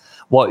ads.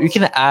 Well, you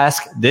can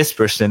ask this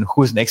person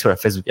who is an expert at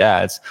Facebook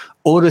ads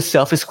all the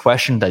selfish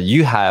questions that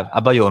you have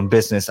about your own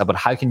business, about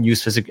how you can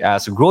use Facebook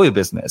ads to grow your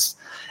business.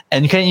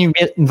 And you can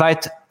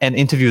invite and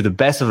interview the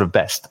best of the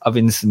best of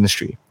in this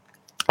industry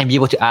and be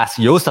able to ask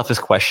your selfish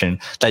question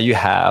that you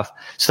have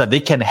so that they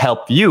can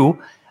help you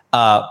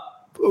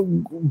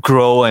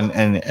grow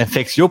and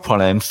fix your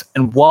problems,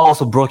 and while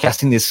also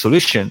broadcasting this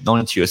solution not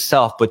only to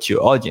yourself, but to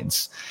your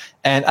audience.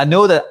 And I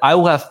know that I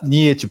will have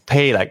needed to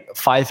pay like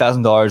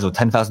 $5,000 or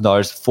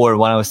 $10,000 for a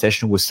 1 hour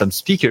session with some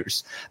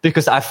speakers,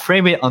 because I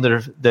frame it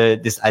under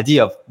this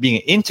idea of being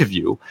an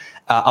interview.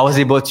 I was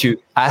able to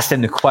ask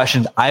them the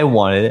questions I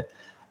wanted,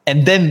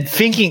 and then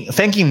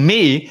thanking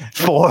me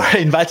for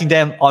inviting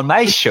them on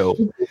my show.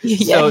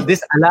 Yeah. So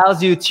this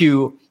allows you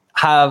to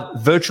have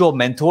virtual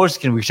mentors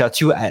you can reach out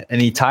to at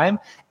any time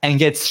and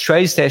get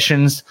strategy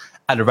sessions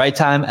at the right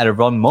time, at the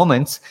wrong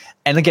moment,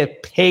 and then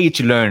get paid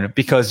to learn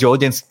because your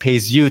audience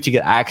pays you to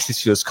get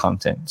access to this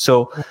content.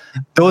 So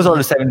those are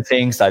the 7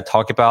 things I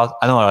talk about.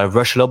 I know I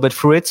rush a little bit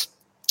through it,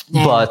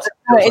 but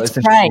it's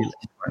great.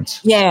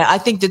 Yeah, I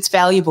think that's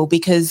valuable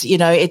because, you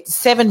know, it's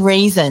 7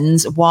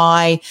 reasons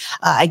why,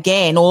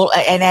 again,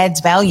 and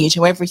adds value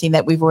to everything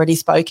that we've already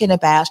spoken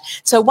about.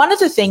 So one of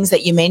the things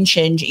that you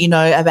mentioned, you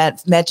know,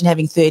 about imagine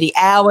having 30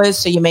 hours.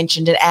 So you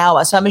mentioned an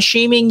hour. So I'm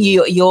assuming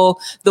you're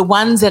the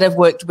ones that have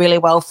worked really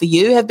well for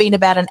you have been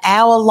about an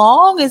hour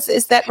long.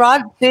 Is that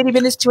right? 30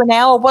 minutes to an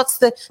hour? What's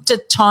the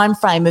time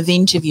frame of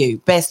interview,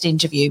 best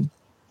interview?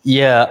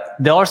 Yeah,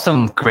 there are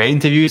some great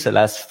interviews that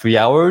last 3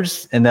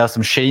 hours, and there are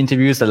some shady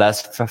interviews that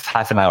last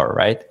half an hour,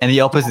 right? And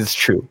the opposite is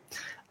true.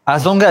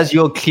 As long as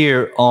you're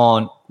clear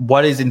on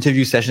what is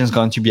interview sessions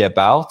going to be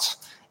about,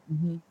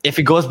 if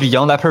it goes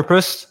beyond that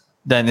purpose,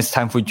 then it's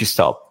time for you to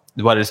stop.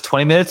 Whether it's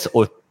 20 minutes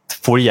or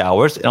 40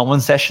 hours in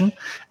one session,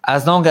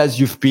 as long as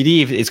you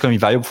believe it's going to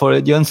be valuable for the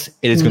audience,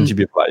 it is going to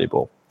be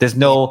valuable. There's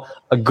no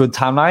a good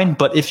timeline,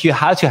 but if you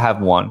had to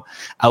have one,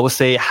 I would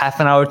say half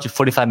an hour to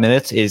 45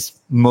 minutes is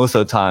most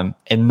of the time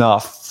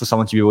enough for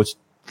someone to be able to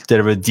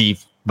deliver deep,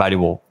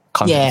 valuable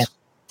content.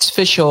 Yeah,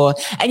 for sure.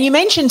 And you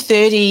mentioned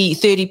 30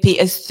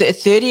 is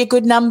 30 a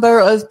good number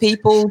of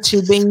people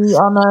to be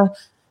on a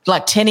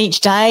like 10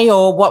 each day,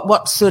 or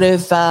what sort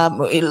of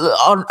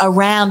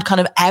around kind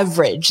of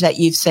average that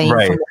you've seen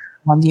from the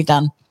ones you've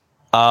done?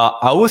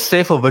 I would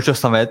say for Virtual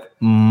Summit,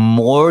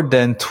 more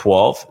than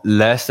 12,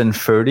 less than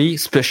 30,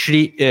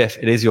 especially if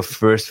it is your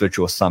first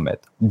Virtual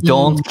Summit.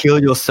 Don't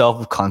kill yourself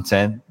with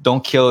content.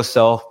 Don't kill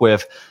yourself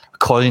with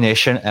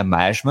coordination and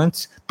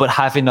management, but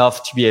have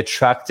enough to be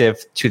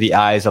attractive to the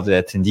eyes of the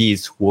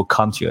attendees who will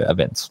come to your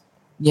events.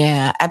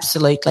 Yeah,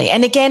 absolutely.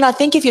 And again, I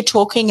think if you're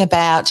talking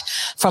about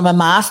from a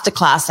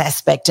masterclass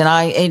aspect,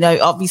 and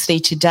obviously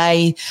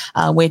today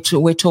we're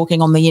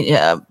talking on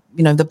the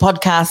the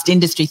podcast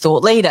industry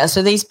thought leader.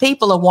 So these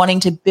people are wanting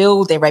to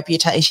build their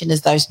reputation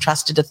as those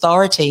trusted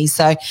authorities.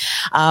 So,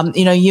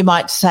 you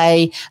might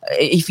say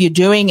if you're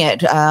doing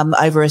it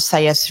over a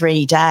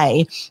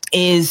 3-day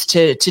is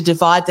to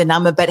divide the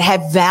number, but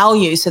have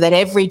value so that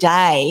every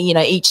day,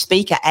 each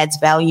speaker adds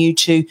value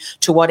to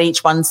what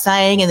each one's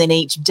saying, and then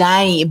each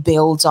day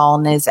builds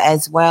on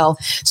as well.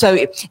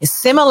 So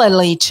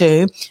similarly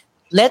to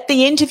let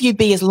the interview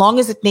be as long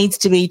as it needs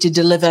to be to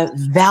deliver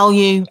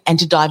value and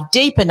to dive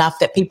deep enough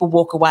that people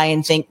walk away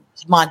and think,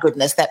 my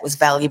goodness, that was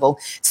valuable.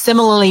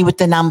 Similarly with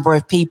the number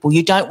of people,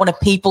 you don't want a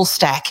people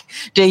stack,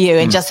 do you?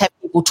 And just have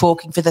people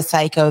talking for the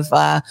sake of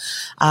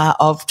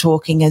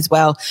talking as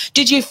well.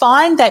 Did you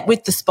find that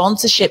with the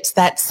sponsorships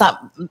that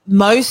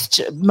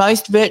most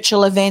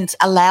virtual events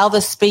allow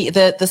the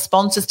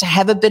sponsors to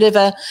have a bit of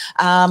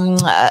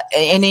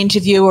an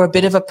interview or a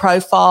bit of a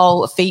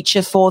profile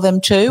feature for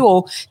them too?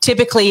 Or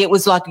typically it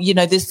was like,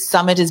 this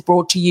summit is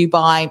brought to you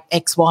by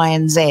X, Y,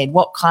 and Z.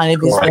 What kind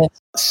of is the...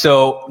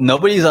 So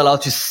nobody's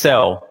allowed to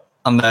sell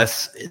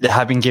unless they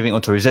have been given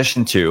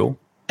authorization to.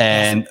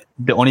 And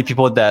the only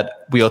people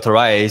that we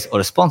authorize are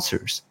the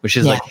sponsors, which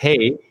is like,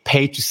 hey,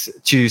 pay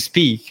to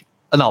speak.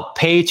 No,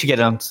 pay to get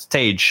on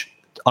stage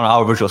on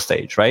our virtual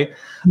stage, right?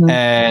 Mm-hmm.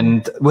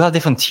 And we have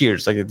different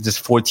tiers, like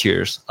just 4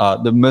 tiers.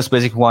 The most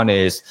basic one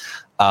is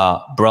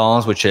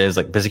bronze, which is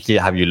like basically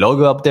you have your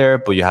logo up there,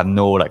 but you have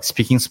no like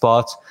speaking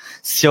spots.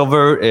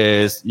 Silver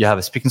is you have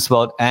a speaking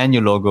spot and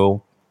your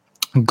logo.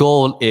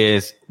 Gold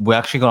is we're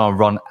actually going to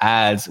run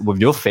ads with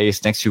your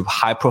face next to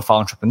high profile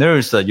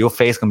entrepreneurs so that your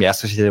face can be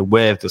associated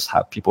with those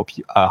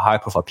high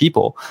profile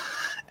people.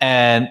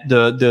 And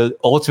the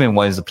ultimate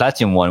one is the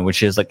platinum one,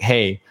 which is like,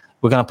 hey,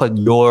 we're going to put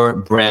your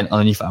brand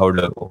underneath our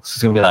logo. So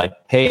it's going to be like,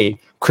 hey,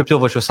 Crypto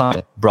Virtual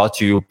Summit brought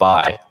to you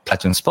by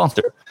Platinum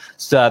Sponsor.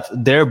 So that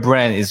their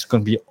brand is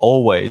going to be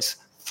always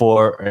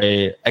for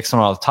a X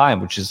amount of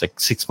time, which is like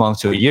 6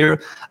 months to a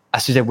year,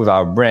 associated with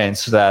our brand,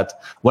 so that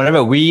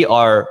whenever we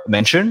are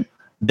mentioned,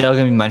 they're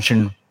going to be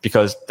mentioned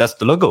because that's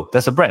the logo,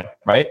 that's the brand,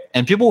 right?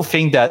 And people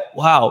think that,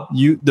 wow,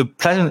 the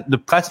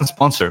platinum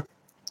sponsor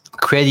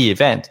created the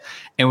event,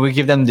 and we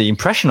give them the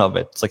impression of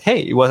it. It's like,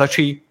 hey, it was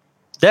actually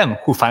them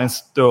who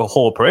financed the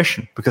whole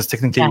operation, because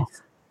technically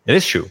it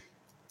is true.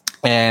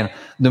 And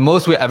the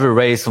most we ever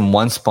raised from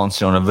one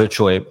sponsor on a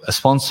virtual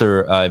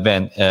sponsor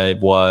event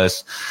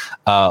was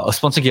a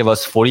sponsor gave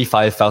us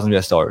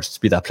 $45,000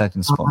 to be that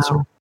platinum sponsor.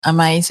 Wow.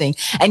 Amazing.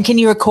 And can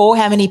you recall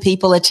how many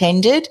people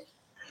attended?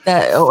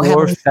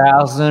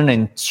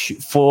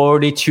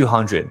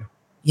 4,200.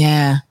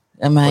 Yeah,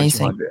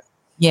 amazing.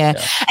 Yeah.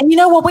 And you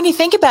know what, when you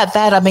think about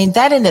that, I mean,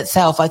 that in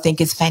itself, I think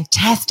is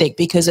fantastic,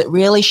 because it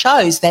really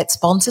shows that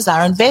sponsors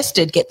are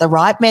invested, get the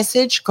right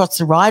message, got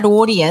the right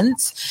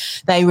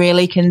audience. They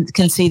really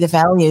can see the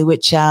value,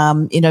 which,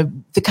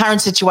 the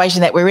current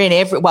situation that we're in,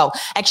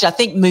 actually, I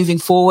think moving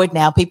forward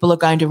now, people are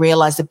going to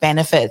realize the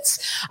benefits,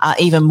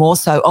 even more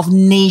so, of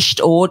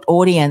niched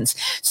audience.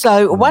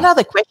 So one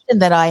other question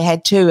that I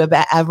had too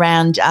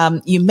around,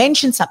 you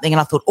mentioned something and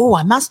I thought,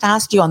 I must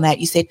ask you on that.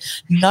 You said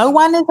no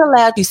one is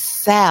allowed to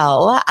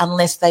sell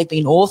unless they've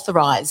been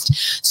authorized.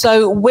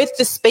 So with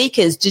the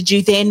speakers, did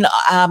you then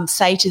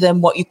say to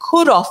them what you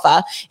could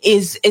offer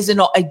is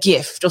a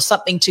gift or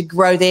something to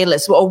grow their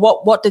list? Or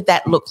what did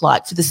that look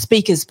like for the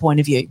speaker's point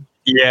of view?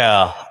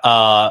 Yeah.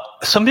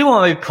 Some people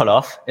might be put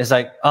off. It's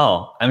like,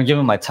 I'm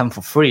giving my time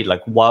for free.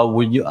 Like, why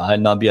would you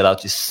not be allowed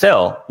to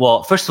sell?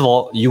 Well, first of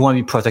all, you want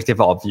to be protective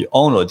of your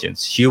own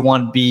audience. You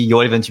want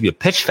your event to be a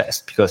pitch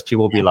fest, because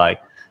people will be like,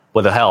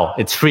 what the hell?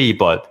 It's free,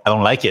 but I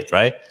don't like it,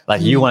 right?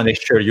 Like, you want to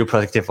make sure you're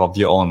protective of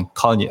your own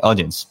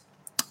audience.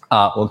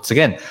 Once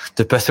again,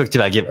 the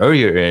perspective I gave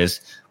earlier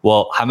is,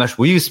 well, how much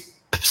will you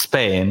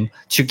spend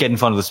to get in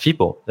front of those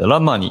people? A lot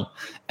of money.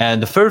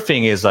 And the third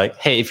thing is like,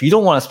 hey, if you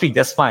don't want to speak,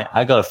 that's fine.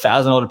 I got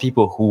 1,000 other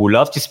people who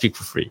love to speak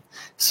for free.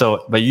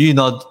 So, but you're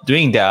not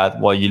doing that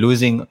while you're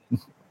losing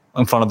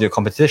in front of your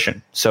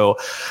competition. So,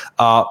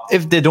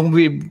 if they don't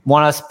really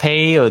want us to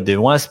pay or they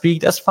want to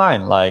speak, that's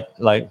fine. Like,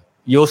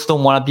 you also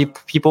don't want to be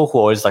people who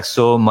are always like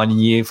so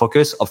money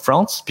focused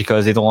upfront,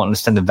 because they don't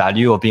understand the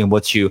value of being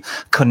able to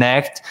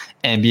connect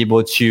and be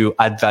able to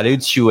add value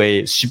to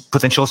a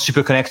potential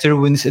super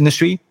connector in this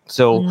industry.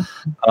 So,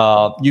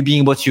 you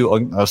being able to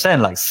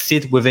understand, like,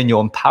 sit within your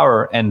own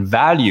power and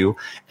value,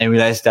 and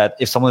realize that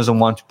if someone doesn't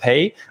want to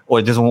pay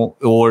or doesn't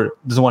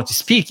want to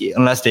speak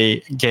unless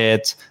they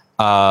get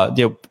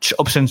the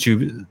option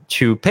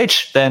to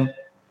pitch, then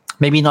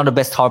maybe not the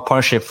best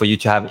partnership for you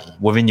to have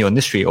within your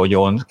industry or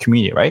your own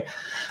community, right?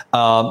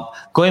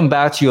 Going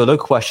back to your other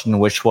question,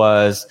 which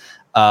was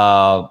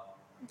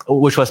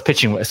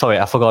pitching. Sorry,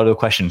 I forgot the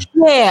question.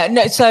 Yeah,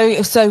 no.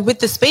 So with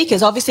the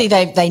speakers, obviously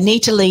they need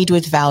to lead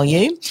with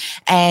value,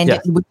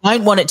 and we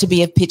don't want it to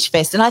be a pitch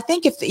fest. And I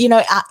think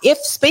if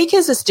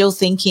speakers are still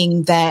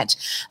thinking that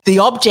the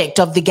object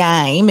of the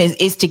game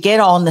is to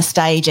get on the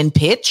stage and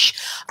pitch,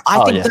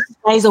 I think those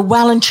days are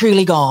well and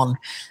truly gone.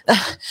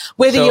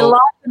 Whether you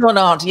like or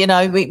not,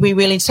 we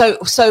really, so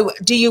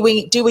do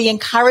we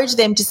encourage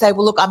them to say,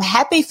 well, look, I'm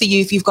happy for you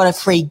if you've got a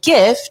free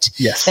gift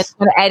that's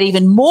going to add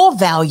even more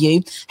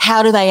value.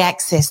 How do they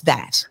access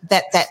that?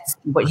 That's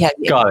what you have.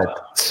 Got it.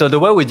 So the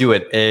way we do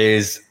it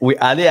is we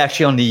add it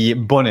actually on the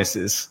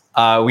bonuses.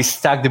 We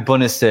stack the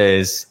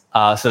bonuses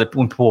so that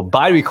when people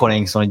buy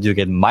recordings, not only do you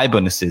get my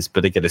bonuses,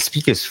 but they get the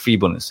speaker's free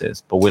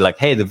bonuses. But we're like,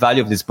 hey, the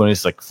value of this bonus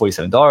is like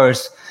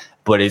 $47,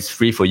 but it's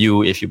free for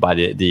you if you buy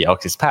the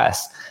Access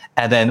Pass.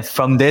 And then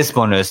from this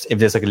bonus, if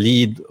there's like a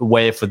lead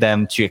way for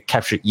them to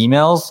capture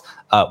emails,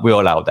 we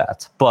allow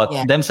that.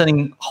 But them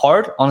sending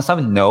hard on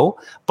assignment, no.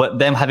 But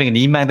them having an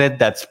email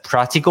that's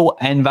practical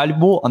and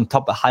valuable on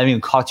top of having a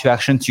call to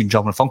action to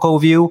jump on a phone call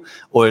with you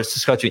or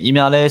subscribe to an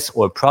email list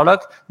or a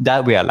product,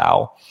 that we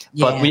allow.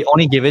 But we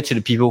only give it to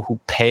the people who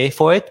pay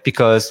for it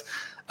because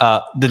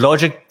the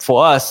logic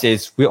for us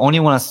is we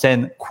only want to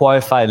send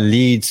qualified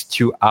leads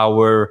to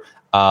our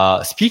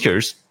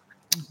speakers,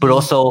 but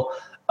also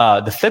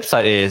the flip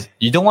side is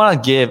you don't want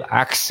to give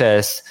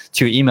access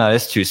to your email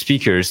list to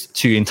speakers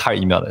to your entire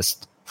email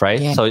list, right?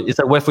 Yeah. So it's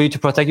a way for you to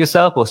protect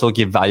yourself, also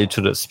give value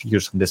to the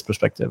speakers from this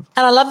perspective.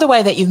 And I love the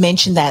way that you've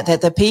mentioned that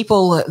the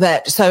people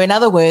so in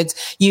other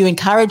words, you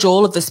encourage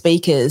all of the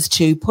speakers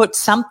to put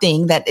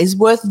something that is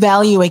worth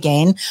value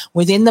again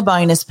within the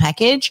bonus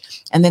package.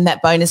 And then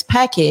that bonus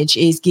package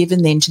is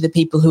given then to the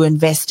people who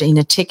invest in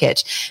a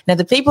ticket. Now,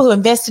 the people who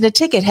invest in a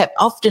ticket have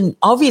often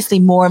obviously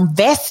more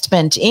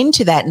investment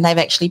into that and they've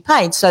actually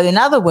paid. So in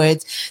other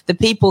words, the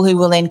people who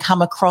will then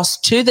come across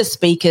to the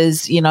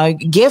speaker's,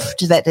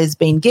 gift that has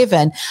been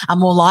given are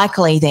more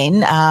likely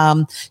then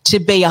to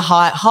be a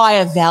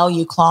higher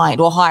value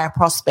client or higher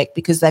prospect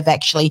because they've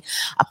actually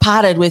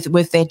parted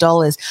with their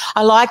dollars.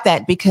 I like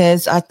that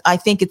because I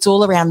think it's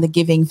all around the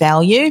giving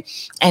value.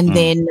 And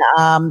then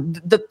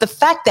the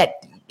fact that,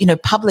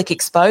 public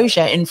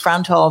exposure in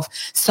front of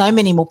so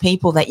many more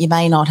people that you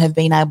may not have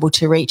been able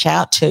to reach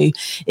out to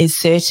is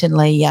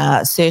certainly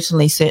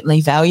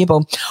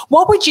valuable.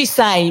 What would you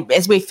say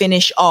as we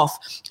finish off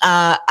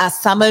are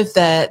some of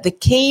the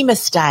key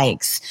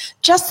mistakes,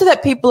 just so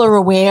that people are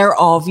aware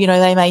of,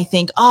 they may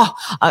think,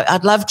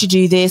 I'd love to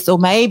do this, or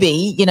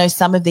maybe,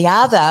 some of the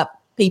other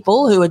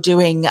people who are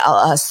doing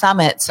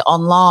summits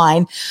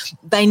online,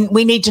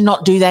 we need to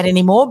not do that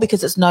anymore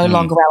because it's no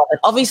longer relevant.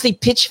 Obviously,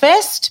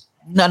 PitchFest,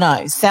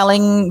 no.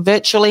 Selling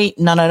virtually,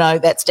 no.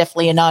 That's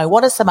definitely a no.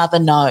 What are some other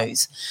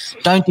no's?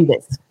 Don't do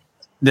this.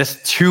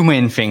 There's two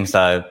main things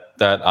that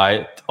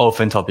I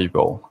often tell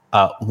people.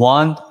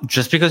 One,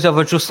 just because you have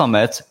a virtual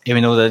summit,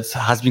 even though that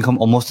has become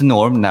almost the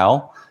norm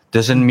now,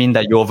 doesn't mean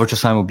that your virtual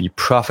summit will be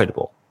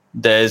profitable.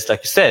 There's,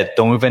 like you said,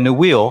 don't reinvent the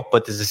wheel,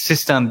 but there's a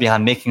system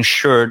behind making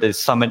sure that the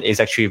summit is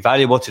actually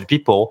valuable to the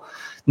people,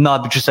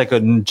 not just like a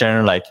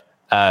general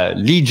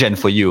lead gen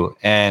for you.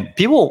 And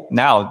people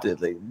now,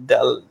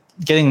 they're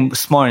getting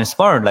smarter and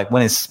smarter. Like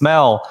when they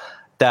smell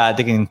that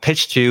they're getting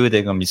pitched to,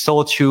 they're going to be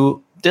sold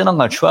to, they're not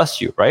going to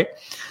trust you, right?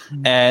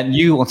 And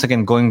you, once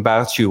again, going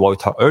back to what we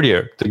talked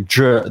earlier,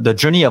 the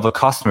journey of a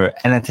customer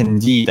and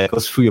attendee that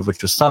goes through your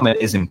virtual summit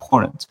is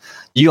important.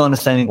 You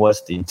understanding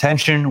what's the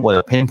intention, what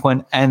the pain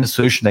point, and the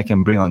solution they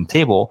can bring on the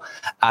table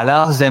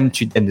allows them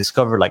to then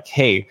discover,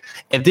 hey,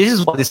 if this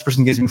is what this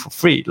person gives me for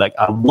free,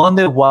 I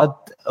wonder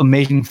what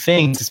amazing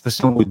things this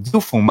person would do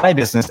for my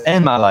business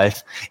and my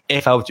life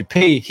if I were to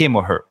pay him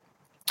or her.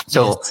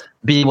 So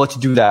being able to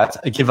do that,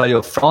 give value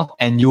up front,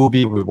 and you will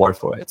be rewarded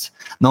for it.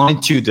 Not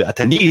only to the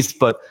attendees,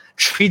 but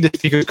treat the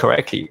speakers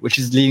correctly, which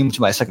is leading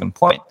to my second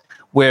point,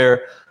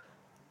 where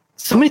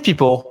so many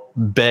people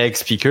beg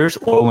speakers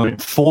or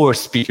force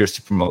speakers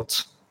to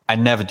promote. I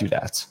never do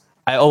that.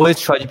 I always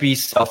try to be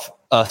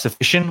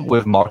sufficient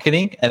with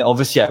marketing. And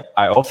obviously,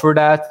 I offer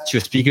that to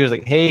speakers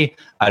hey,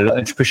 I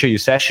appreciate your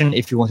session.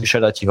 If you want to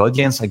share that to your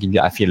audience, I'll give you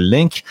an affiliate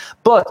link.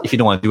 But if you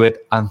don't want to do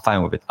it, I'm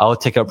fine with it. I'll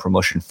take out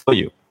promotion for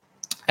you.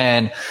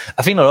 And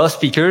I think a lot of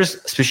speakers,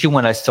 especially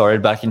when I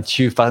started back in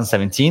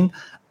 2017,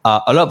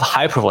 a lot of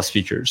high-profile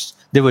speakers,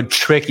 they would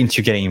trick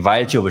into getting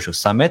invited to a virtual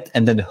summit,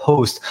 and then the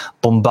host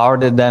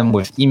bombarded them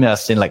with emails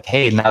saying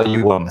hey, now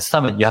you are on the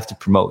summit, you have to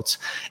promote.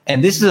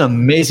 And this is an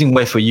amazing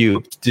way for you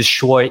to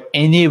destroy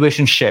any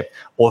relationship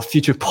or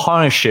future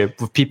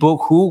partnership with people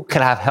who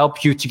can have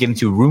helped you to get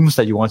into rooms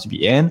that you want to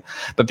be in,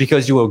 but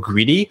because you were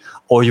greedy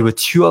or you were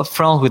too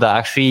upfront without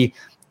actually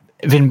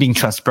even being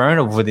transparent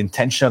or with the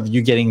intention of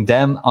you getting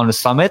them on the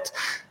summit,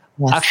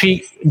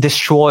 actually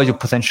destroy your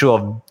potential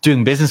of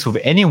doing business with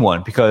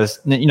anyone, because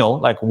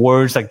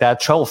words like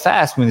that travel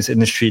fast in this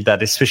industry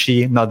that is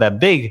especially not that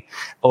big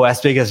or as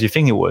big as you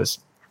think it was.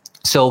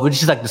 So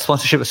which is the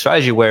sponsorship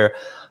strategy where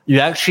you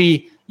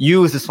actually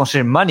use the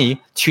sponsorship money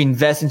to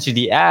invest into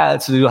the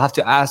ads, so you have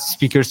to ask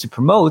speakers to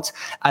promote,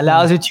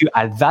 allows you to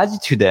add value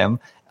to them,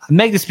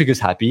 make the speakers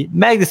happy,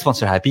 make the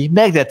sponsor happy,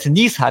 make the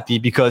attendees happy,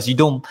 because you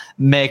don't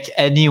make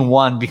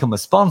anyone become a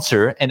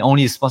sponsor and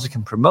only a sponsor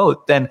can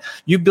promote. Then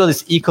you build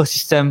this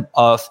ecosystem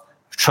of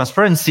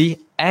transparency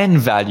and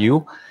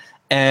value.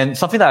 And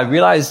something that I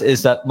realized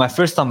is that my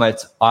first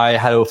summit, I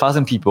had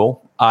 1,000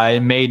 people. I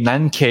made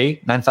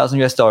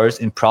 $9,000 US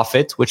in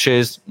profit, which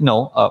is,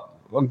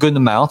 a good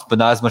amount, but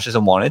not as much as I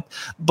wanted.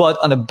 But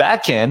on the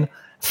back end,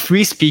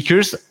 3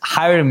 speakers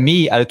hired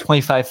me at a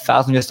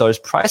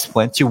 $25,000 price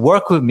point to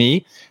work with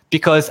me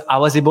because I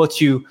was able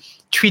to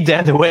treat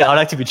them the way I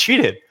like to be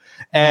treated.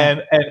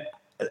 And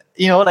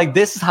like,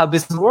 this is how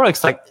business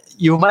works. Like,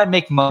 you might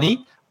make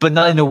money, but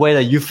not in a way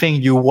that you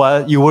think you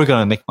were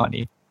going to make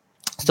money.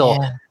 So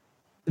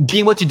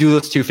being able to do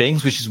those 2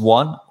 things, which is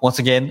one, once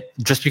again,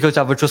 just because you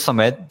have a virtual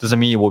summit doesn't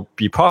mean it will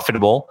be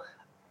profitable.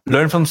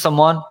 Learn from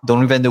someone,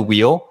 don't reinvent the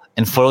wheel,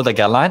 and follow the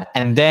guideline.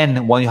 And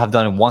then when you have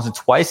done it once or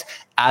twice,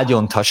 add your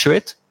own touch to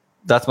it.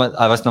 That's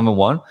number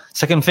one.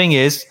 Second thing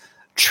is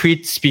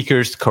treat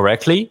speakers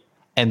correctly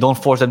and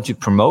don't force them to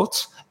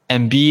promote,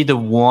 and be the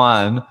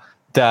one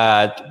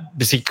that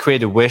basically create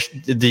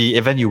the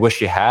event you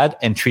wish you had,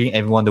 and treating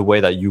everyone the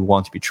way that you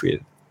want to be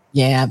treated.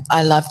 Yeah,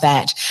 I love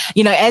that.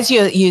 As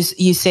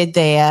you said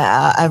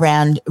there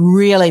around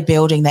really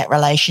building that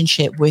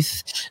relationship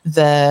with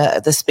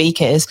the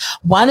speakers,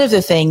 one of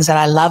the things that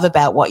I love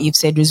about what you've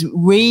said was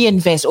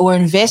reinvest or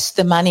invest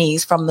the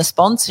monies from the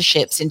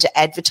sponsorships into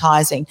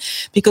advertising,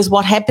 because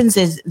what happens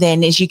is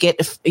you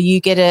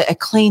get a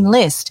clean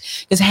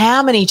list. Because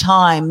how many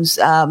times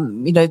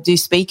do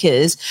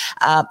speakers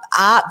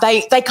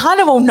they kind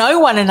of all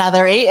know one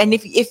another, and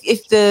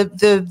if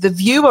the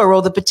viewer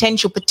or the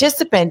potential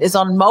participant is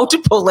on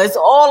multiple lists,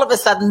 all of a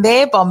sudden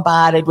they're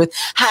bombarded with,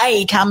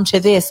 hey, come to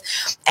this.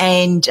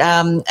 And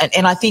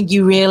I think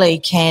you really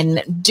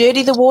can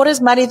muddy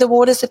the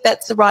waters, if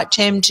that's the right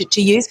term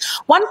to use.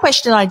 One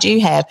question I do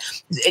have,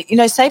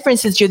 say for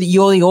instance,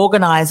 you're the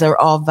organizer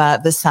of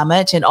the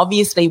summit, and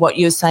obviously what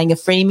you're saying, a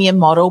freemium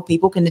model,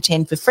 people can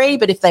attend for free,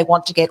 but if they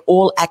want to get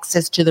all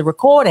access to the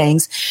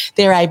recordings,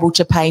 they're able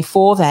to pay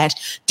for that.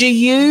 Do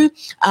you,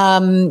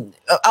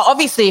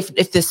 obviously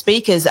if the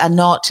speakers are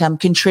not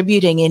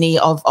contributing any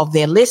of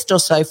their list or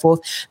so forth,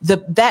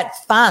 that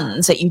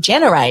funds that you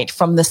generate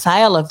from the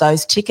sale of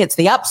those tickets,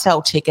 the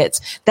upsell tickets,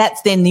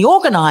 that's then the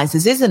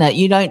organizers, isn't it?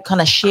 You don't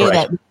kind of share Correct.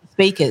 that with the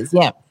speakers.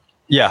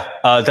 Yeah,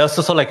 that's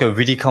also like a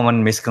really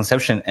common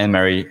misconception,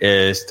 Anne-Marie,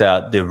 is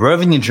that the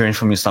revenue generated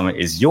from your summit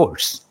is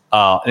yours.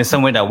 In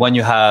some way that when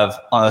you have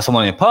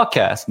someone in a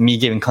podcast, me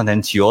giving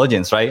content to your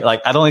audience, right?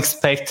 Like, I don't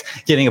expect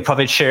getting a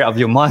profit share of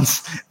your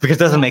months, because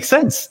it doesn't make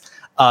sense.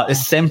 The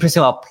same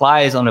principle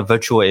applies on a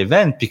virtual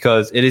event,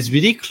 because it is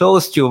really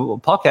close to a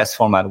podcast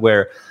format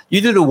where you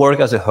do the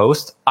work as a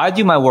host. I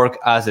do my work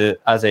as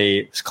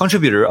a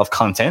contributor of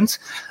content,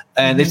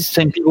 and it's the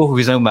same people who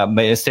visit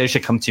my stage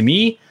that come to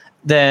me.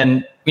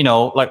 Then,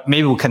 like,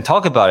 maybe we can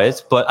talk about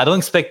it, but I don't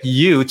expect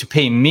you to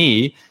pay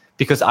me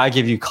because I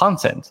give you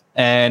content,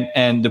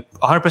 and the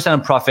 100%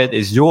 of profit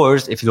is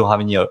yours if you don't have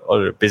any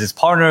other business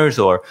partners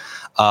or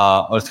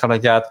stuff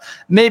like that.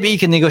 Maybe you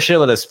can negotiate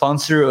with a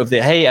sponsor of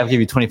hey, I'll give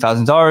you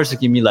 $20,000 to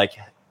give me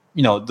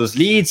those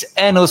leads,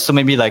 and also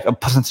maybe like a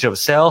percentage of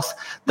sales.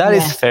 That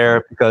is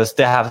fair, because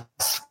they have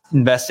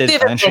invested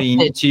financially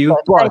into you.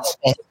 But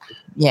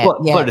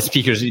the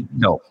speakers,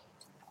 no.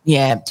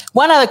 Yeah.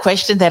 One other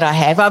question that I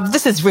have,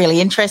 this is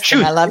really interesting.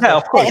 Shoot. I love it.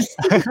 Of course.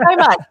 Thank you so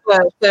much.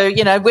 So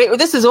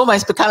this has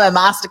almost become a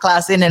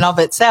masterclass in and of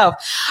itself.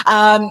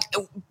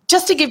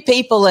 Just to give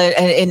people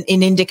an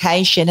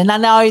indication, and I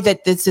know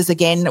that this is,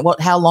 again,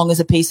 how long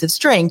is a piece of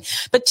string,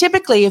 but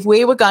typically if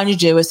we were going to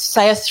do a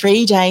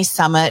 3-day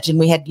summit and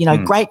we had,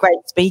 great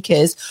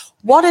speakers,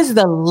 what is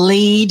the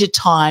lead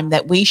time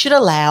that we should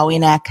allow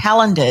in our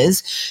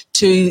calendars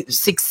to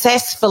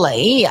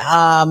successfully,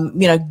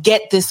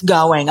 get this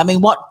going? I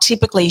mean, what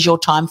typically is your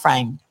time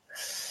frame?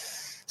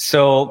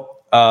 So,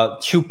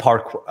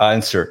 2-part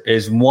answer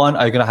is, one,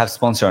 are you going to have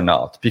sponsor or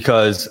not?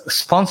 Because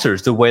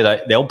sponsors, the way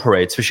that they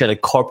operate, especially at a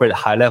corporate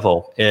high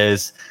level,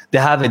 is they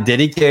have a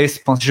dedicated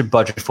sponsorship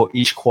budget for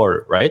each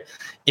quarter, right?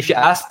 If you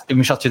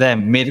reach out to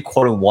them mid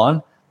quarter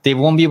 1, they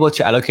won't be able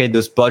to allocate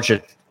those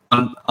budget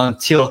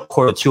until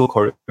quarter 2 or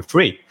quarter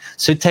 3.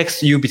 So it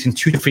takes you between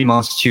 2 to 3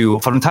 months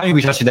from the time you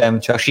reach out to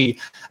them to actually,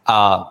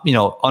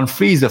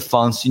 unfreeze the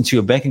funds into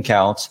your bank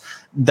accounts.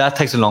 That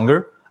takes a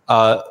longer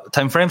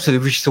time frame. So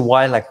which is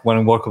why, like, when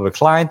we work with a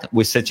client,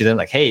 we said to them,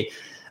 like, hey,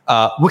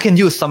 we can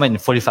do a summit in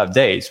 45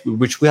 days,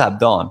 which we have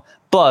done.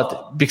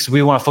 But because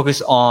we want to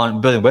focus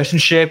on building a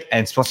relationship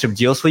and sponsorship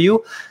deals for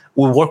you,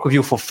 we'll work with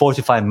you for 4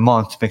 to 5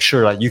 months to make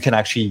sure that you can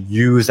actually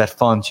use that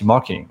fund to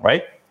marketing,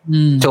 right?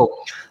 So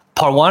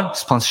part 1,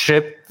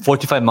 sponsorship, 4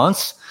 to 5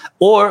 months.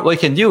 Or what you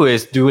can do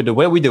is do it the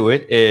way we do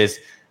it is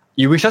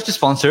you reach out to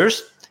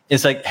sponsors.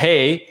 It's like,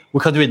 hey, we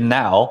can do it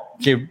now.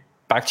 Get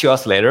back to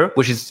us later,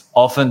 which is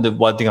often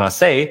what they're going to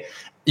say.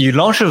 You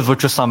launch a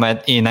virtual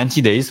summit in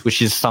 90 days,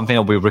 which is something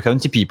that we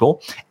recommend to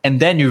people. And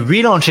then you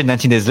relaunch it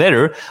 19 days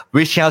later,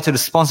 reaching out to the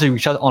sponsor you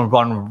reach out on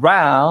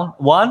round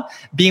 1,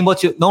 being able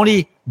to not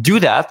only do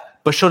that,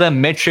 but show them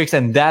metrics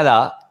and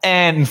data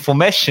and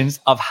information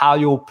of how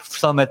your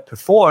summit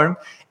performed.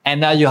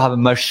 And now you have a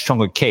much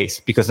stronger case,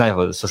 because now you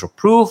have the social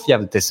proof, you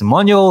have the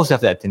testimonials, you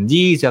have the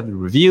attendees, you have the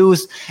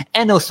reviews,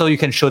 and also you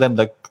can show them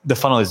that the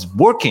funnel is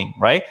working,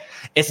 right?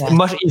 It's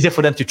much easier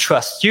for them to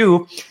trust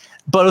you,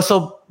 but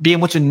also be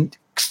able to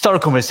start a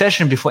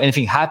conversation before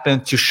anything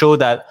happens to show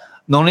that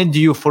not only do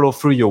you follow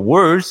through your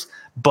words,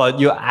 but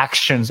your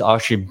actions are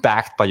actually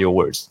backed by your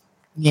words.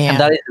 Yeah. And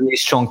that is a really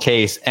strong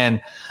case.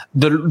 And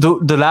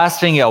the last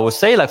thing I would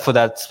say, like for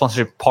that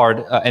sponsorship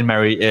part,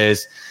 Anne-Marie,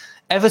 is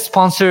if a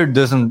sponsor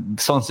doesn't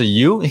sponsor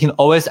you, you can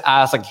always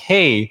ask like,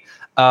 hey,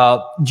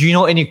 do you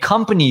know any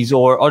companies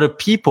or other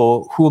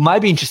people who might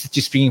be interested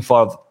to speaking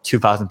for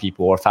 2,000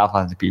 people or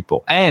 5,000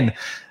 people? And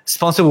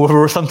sponsor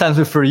will sometimes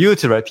refer you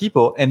to the right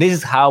people. And this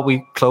is how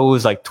we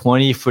close like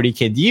 20,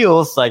 30K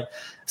deals. Like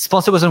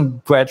sponsor wasn't a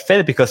great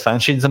fit because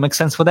financially it doesn't make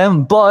sense for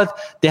them, but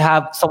they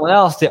have someone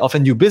else they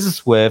often do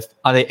business with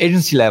at the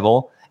agency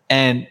level,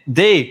 and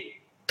they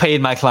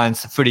paid my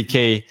clients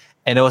 30K,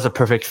 and it was a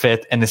perfect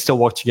fit, and they still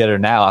work together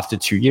now after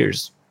 2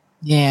 years.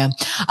 Yeah,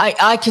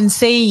 I can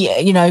see,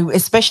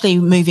 especially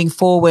moving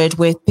forward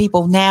with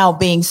people now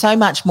being so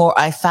much more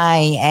au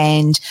fait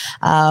and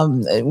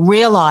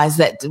realize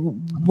that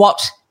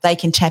what they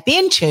can tap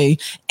into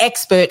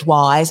expert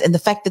wise, and the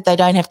fact that they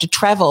don't have to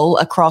travel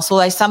across,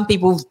 although some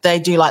people, they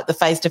do like the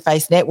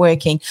face-to-face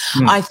networking.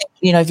 I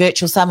think,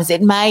 virtual summits,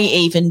 it may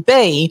even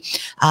be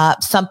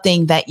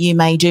something that you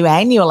may do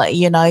annually.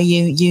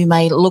 You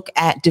may look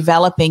at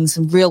developing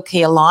some real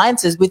key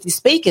alliances with the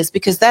speakers,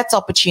 because that's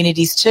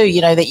opportunities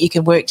too, that you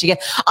can work together.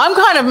 I'm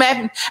kind of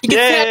mapping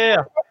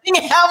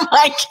out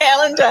my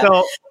calendar.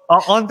 So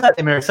on that,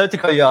 Emir, sorry to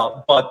cut you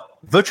out, but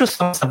virtual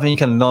summit is something you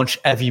can launch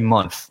every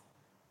month.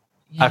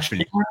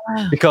 Actually,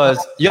 because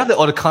you have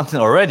all the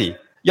content already,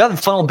 you have the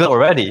funnel built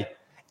already.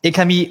 It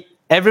can be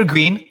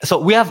evergreen. So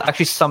we have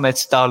actually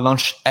summits that are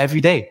launched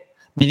every day,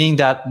 meaning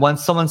that when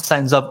someone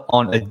signs up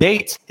on a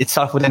date, it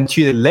starts with them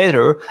 2 days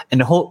later,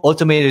 and the whole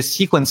automated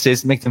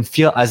sequences make them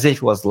feel as if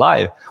it was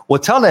live. We'll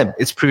tell them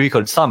it's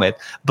pre-recorded summit,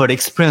 but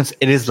experience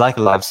it is like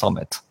a live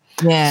summit.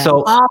 Yeah.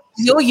 So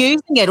you're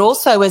using it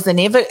also as an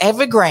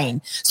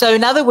evergreen. So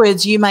in other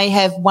words, you may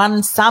have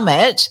one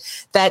summit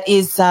that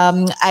is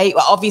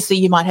obviously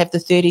you might have the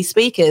 30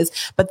 speakers,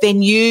 but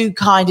then you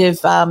kind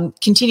of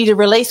continue to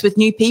release with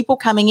new people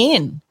coming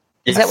in.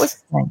 Is that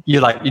what's happening?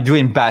 You do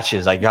in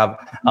batches, like you have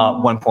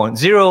 1.0,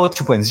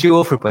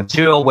 2.0,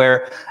 3.0,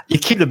 where you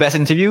keep the best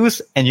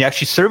interviews and you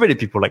actually survey the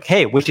people like,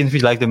 hey, which interview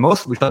you like the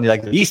most, which one you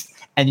like the least,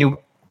 and you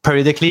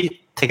periodically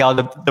take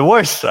out the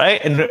worst, right?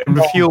 And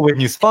refuel with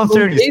new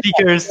sponsors, new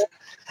speakers.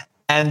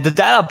 And the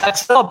data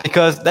backs up,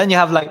 because then you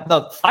have like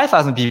not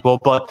 5,000 people,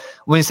 but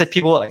when you said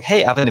people like,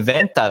 hey, I have an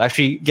event that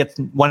actually gets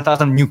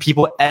 1,000 new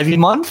people every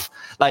month,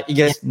 like it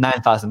gets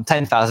 9,000,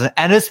 10,000.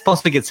 And the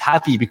sponsor gets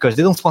happy because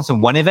they don't sponsor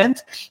one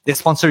event. They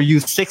sponsor you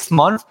 6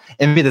 months,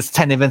 and maybe there's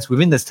 10 events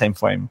within this time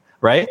frame,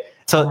 right?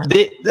 So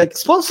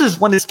sponsors,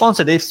 when they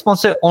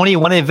sponsor only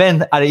one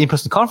event at an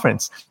in-person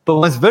conference. But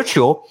when it's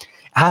virtual,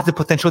 has the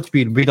potential to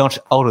be relaunched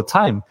all the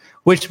time,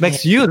 which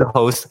makes you, the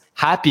host,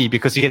 happy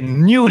because you get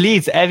new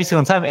leads every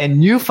single time and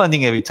new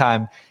funding every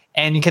time.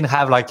 And you can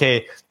have like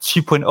a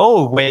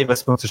 2.0 wave of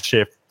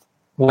sponsorship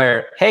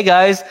where, hey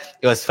guys,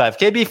 it was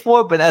 5K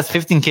before, but that's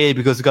 15K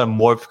because we got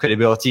more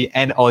credibility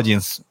and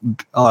audience,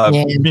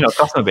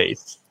 customer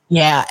base.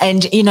 Yeah,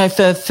 and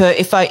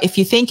if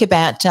you think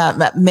about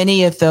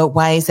many of the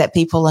ways that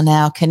people are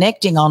now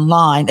connecting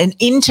online, an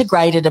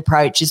integrated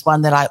approach is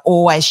one that I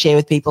always share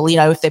with people.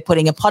 If they're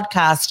putting a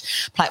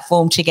podcast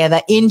platform together,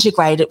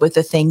 integrate it with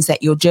the things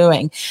that you're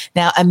doing.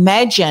 Now,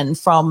 imagine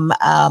from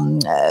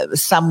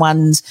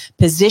someone's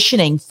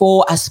positioning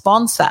for a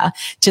sponsor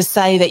to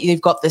say that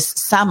you've got this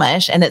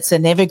summit and it's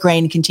an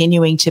evergreen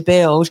continuing to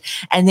build,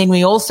 and then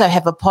we also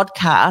have a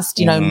podcast,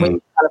 and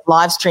we of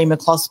live stream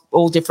across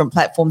all different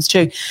platforms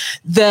too.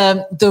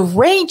 The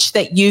reach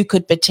that you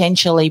could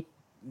potentially,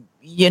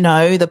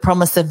 the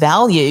promise of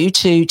value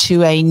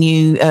to a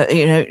new,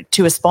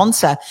 to a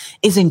sponsor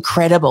is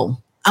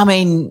incredible. I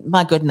mean,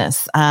 my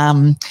goodness,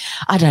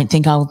 I don't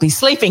think I'll be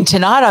sleeping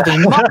tonight. I've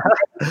been.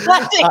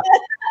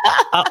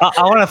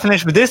 I want to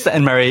finish with this,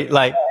 Anne-Marie,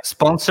 like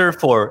sponsor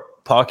for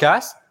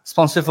podcast,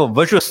 sponsor for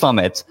virtual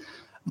summit.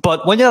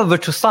 But when you have a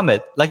virtual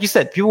summit, like you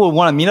said, people will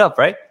want to meet up,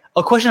 right?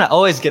 A question I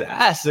always get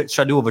asked is,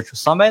 should I do a virtual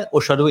summit or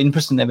should I do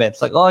in-person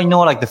events? Like,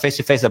 like the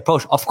face-to-face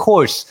approach. Of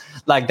course,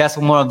 like that's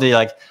one of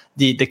the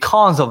the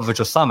cons of a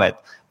virtual summit.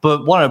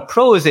 But one of the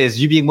pros is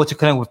you being able to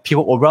connect with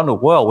people around the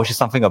world, which is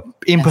something an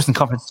in-person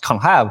conference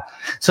can't have.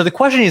 So the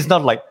question is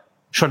not like,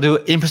 should I do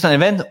an in-person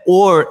event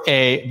or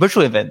a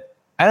virtual event?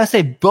 And I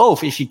say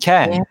both if you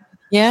can.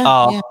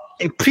 Yeah.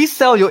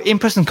 Pre-sell your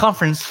in-person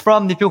conference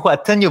from the people who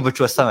attend your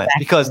virtual summit,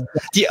 because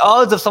the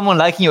odds of someone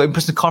liking your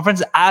in-person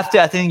conference after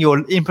attending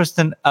your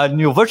in-person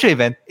your virtual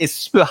event is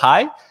super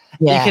high.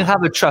 Yeah. You can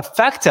have a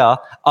trifecta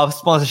of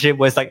sponsorship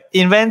with like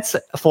events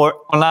for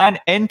online,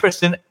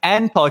 in-person,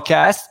 and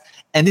podcast.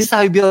 And this is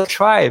how you build a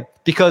tribe,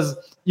 because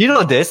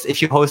this,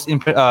 if you host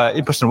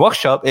in-person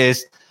workshop,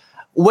 is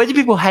where do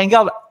people hang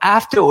out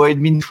after or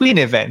in between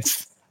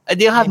events?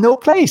 They have no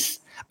place.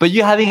 But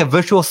you're having a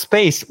virtual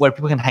space where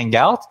people can hang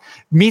out,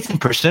 meet in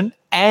person,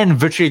 and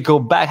virtually go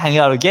back, hang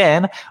out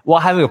again, while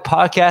having a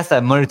podcast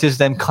that monitors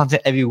them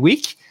content every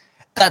week.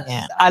 That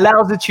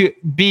allows it to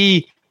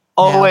be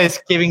always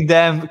giving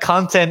them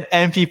content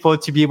and people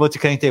to be able to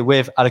connect it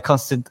with at a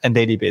constant and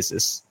daily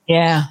basis.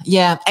 Yeah,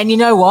 yeah. And you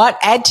know what?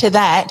 Add to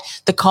that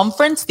the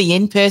conference, the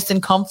in-person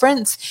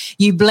conference.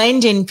 You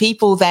blend in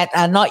people that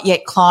are not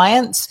yet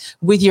clients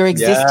with your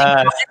existing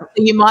clients.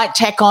 You might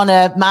tack on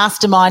a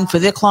mastermind for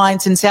the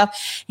clients and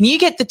stuff. And you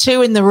get the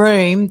two in the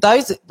room.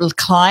 Those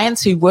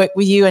clients who work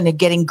with you and are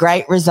getting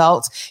great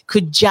results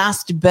could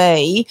just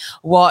be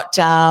what,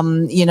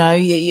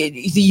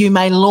 you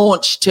may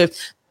launch to.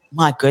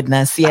 My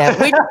goodness, yeah.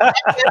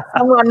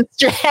 Someone's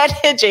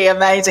strategy,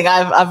 amazing.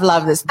 I've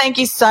loved this. Thank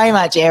you so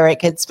much,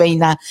 Eric. It's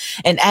been an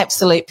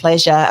absolute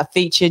pleasure. I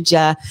featured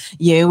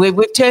you.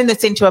 We've turned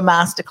this into a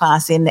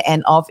masterclass in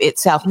and of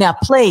itself. Now,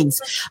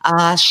 please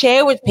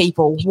share with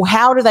people,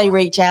 how do they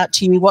reach out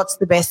to you? What's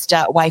the best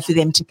way for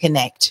them to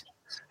connect?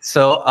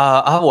 So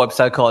I have a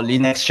website called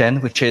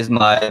LeanXGen, which is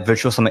my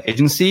virtual summit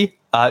agency.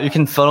 You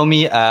can follow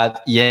me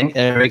at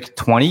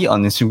YangEric20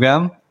 on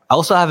Instagram. I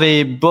also have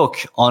a book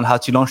on how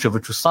to launch a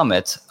virtual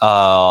summit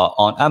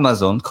on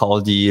Amazon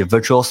called the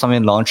Virtual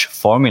Summit Launch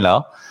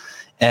Formula.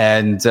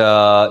 And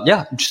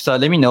just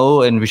let me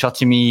know and reach out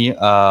to me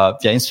via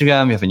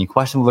Instagram if you have any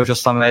questions with virtual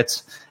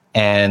summits.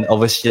 And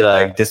obviously,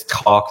 like this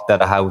talk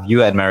that I had with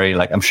you, Anne-Marie,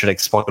 like I'm sure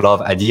sparked a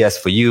lot of ideas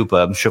for you,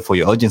 but I'm sure for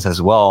your audience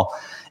as well.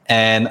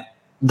 And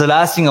the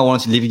last thing I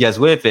wanted to leave you guys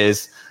with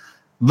is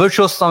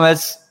virtual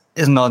summits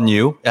is not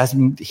new. It has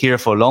been here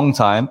for a long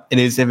time. It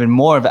is even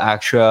more of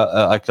actual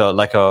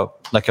like a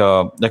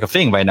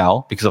thing right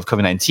now because of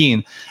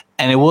COVID-19,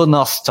 and it will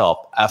not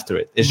stop after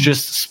it. It's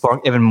just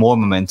sparked even more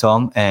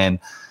momentum. And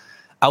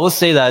I would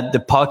say that the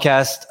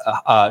podcast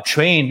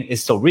train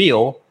is still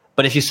real,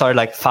 but if you started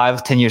like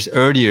 5-10 years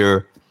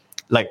earlier,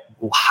 like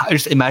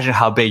just imagine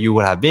how big you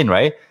would have been,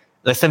 right?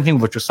 Like same thing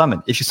with Virtual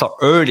Summit. If you start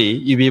early,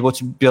 you'll be able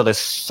to build a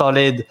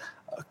solid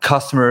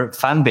customer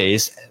fan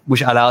base,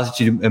 which allows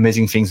you to do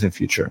amazing things in the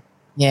future.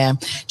 Yeah.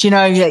 Do you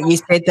know that you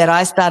said that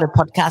I started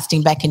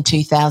podcasting back in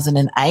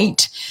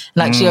 2008?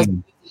 And actually, I was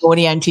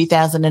audio in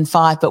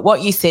 2005. But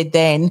what you said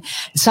then,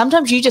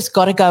 sometimes you just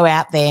got to go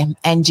out there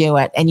and do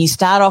it. And you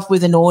start off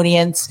with an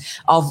audience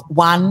of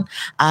one,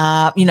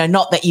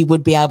 not that you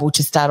would be able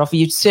to start off.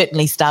 You'd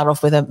certainly start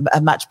off with a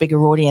much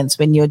bigger audience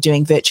when you're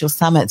doing virtual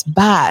summits.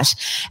 But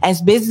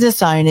as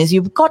business owners,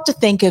 you've got to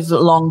think of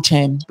long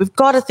term. We've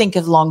got to think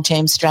of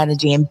long-term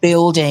strategy and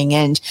building.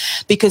 And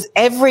because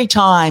every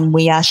time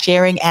we are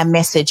sharing our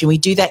message and we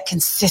do that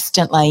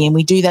consistently and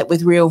we do that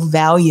with real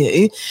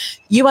value,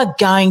 you are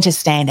going to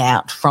stand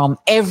out from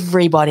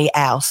everybody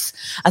else,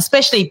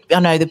 especially I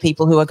know the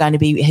people who are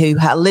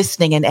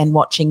listening and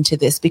watching to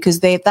this,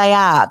 because they're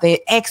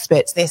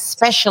experts, they're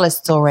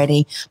specialists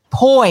already,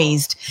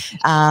 poised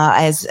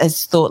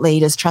as thought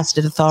leaders,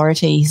 trusted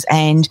authorities.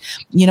 And,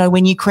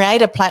 when you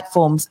create a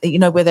platform,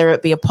 whether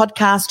it be a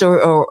podcast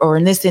or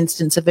in this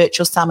instance, a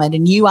virtual summit,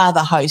 and you are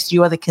the host,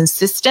 you are the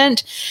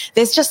consistent,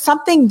 there's just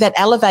something that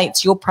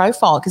elevates your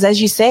profile. Because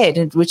as you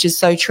said, which is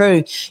so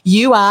true,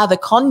 you are the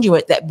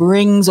conduit that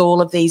brings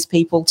all of these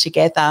people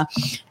together.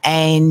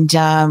 And,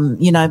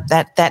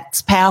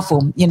 that's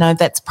powerful,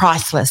 that's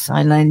priceless.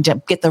 And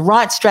get the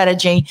right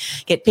strategy,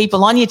 get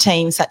people on your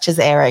team, such as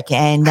Eric,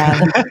 and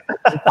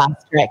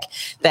fast track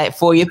that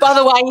for you. By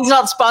the way, he's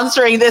not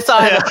sponsoring this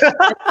either.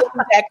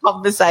 That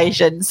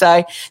conversation.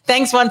 So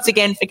thanks once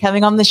again for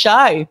coming on the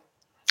show.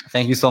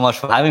 Thank you so much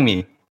for having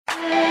me.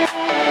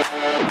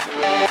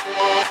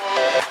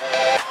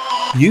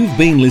 You've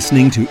been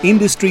listening to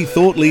Industry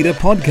Thought Leader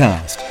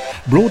Podcast,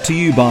 brought to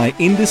you by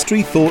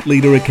Industry Thought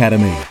Leader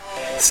Academy.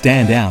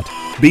 Stand out,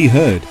 be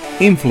heard,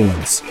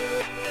 influence.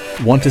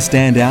 Want to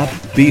stand out,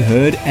 be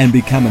heard, and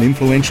become an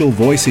influential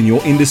voice in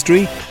your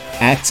industry?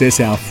 Access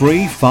our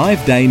free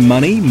 5-day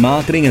money,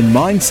 marketing and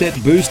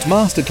mindset boost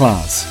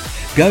masterclass.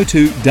 Go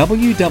to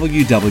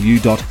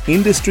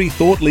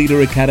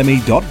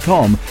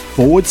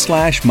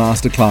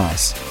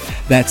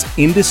www.industrythoughtleaderacademy.com/masterclass. That's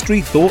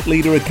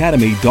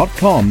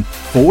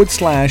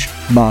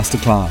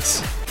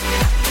industrythoughtleaderacademy.com/masterclass.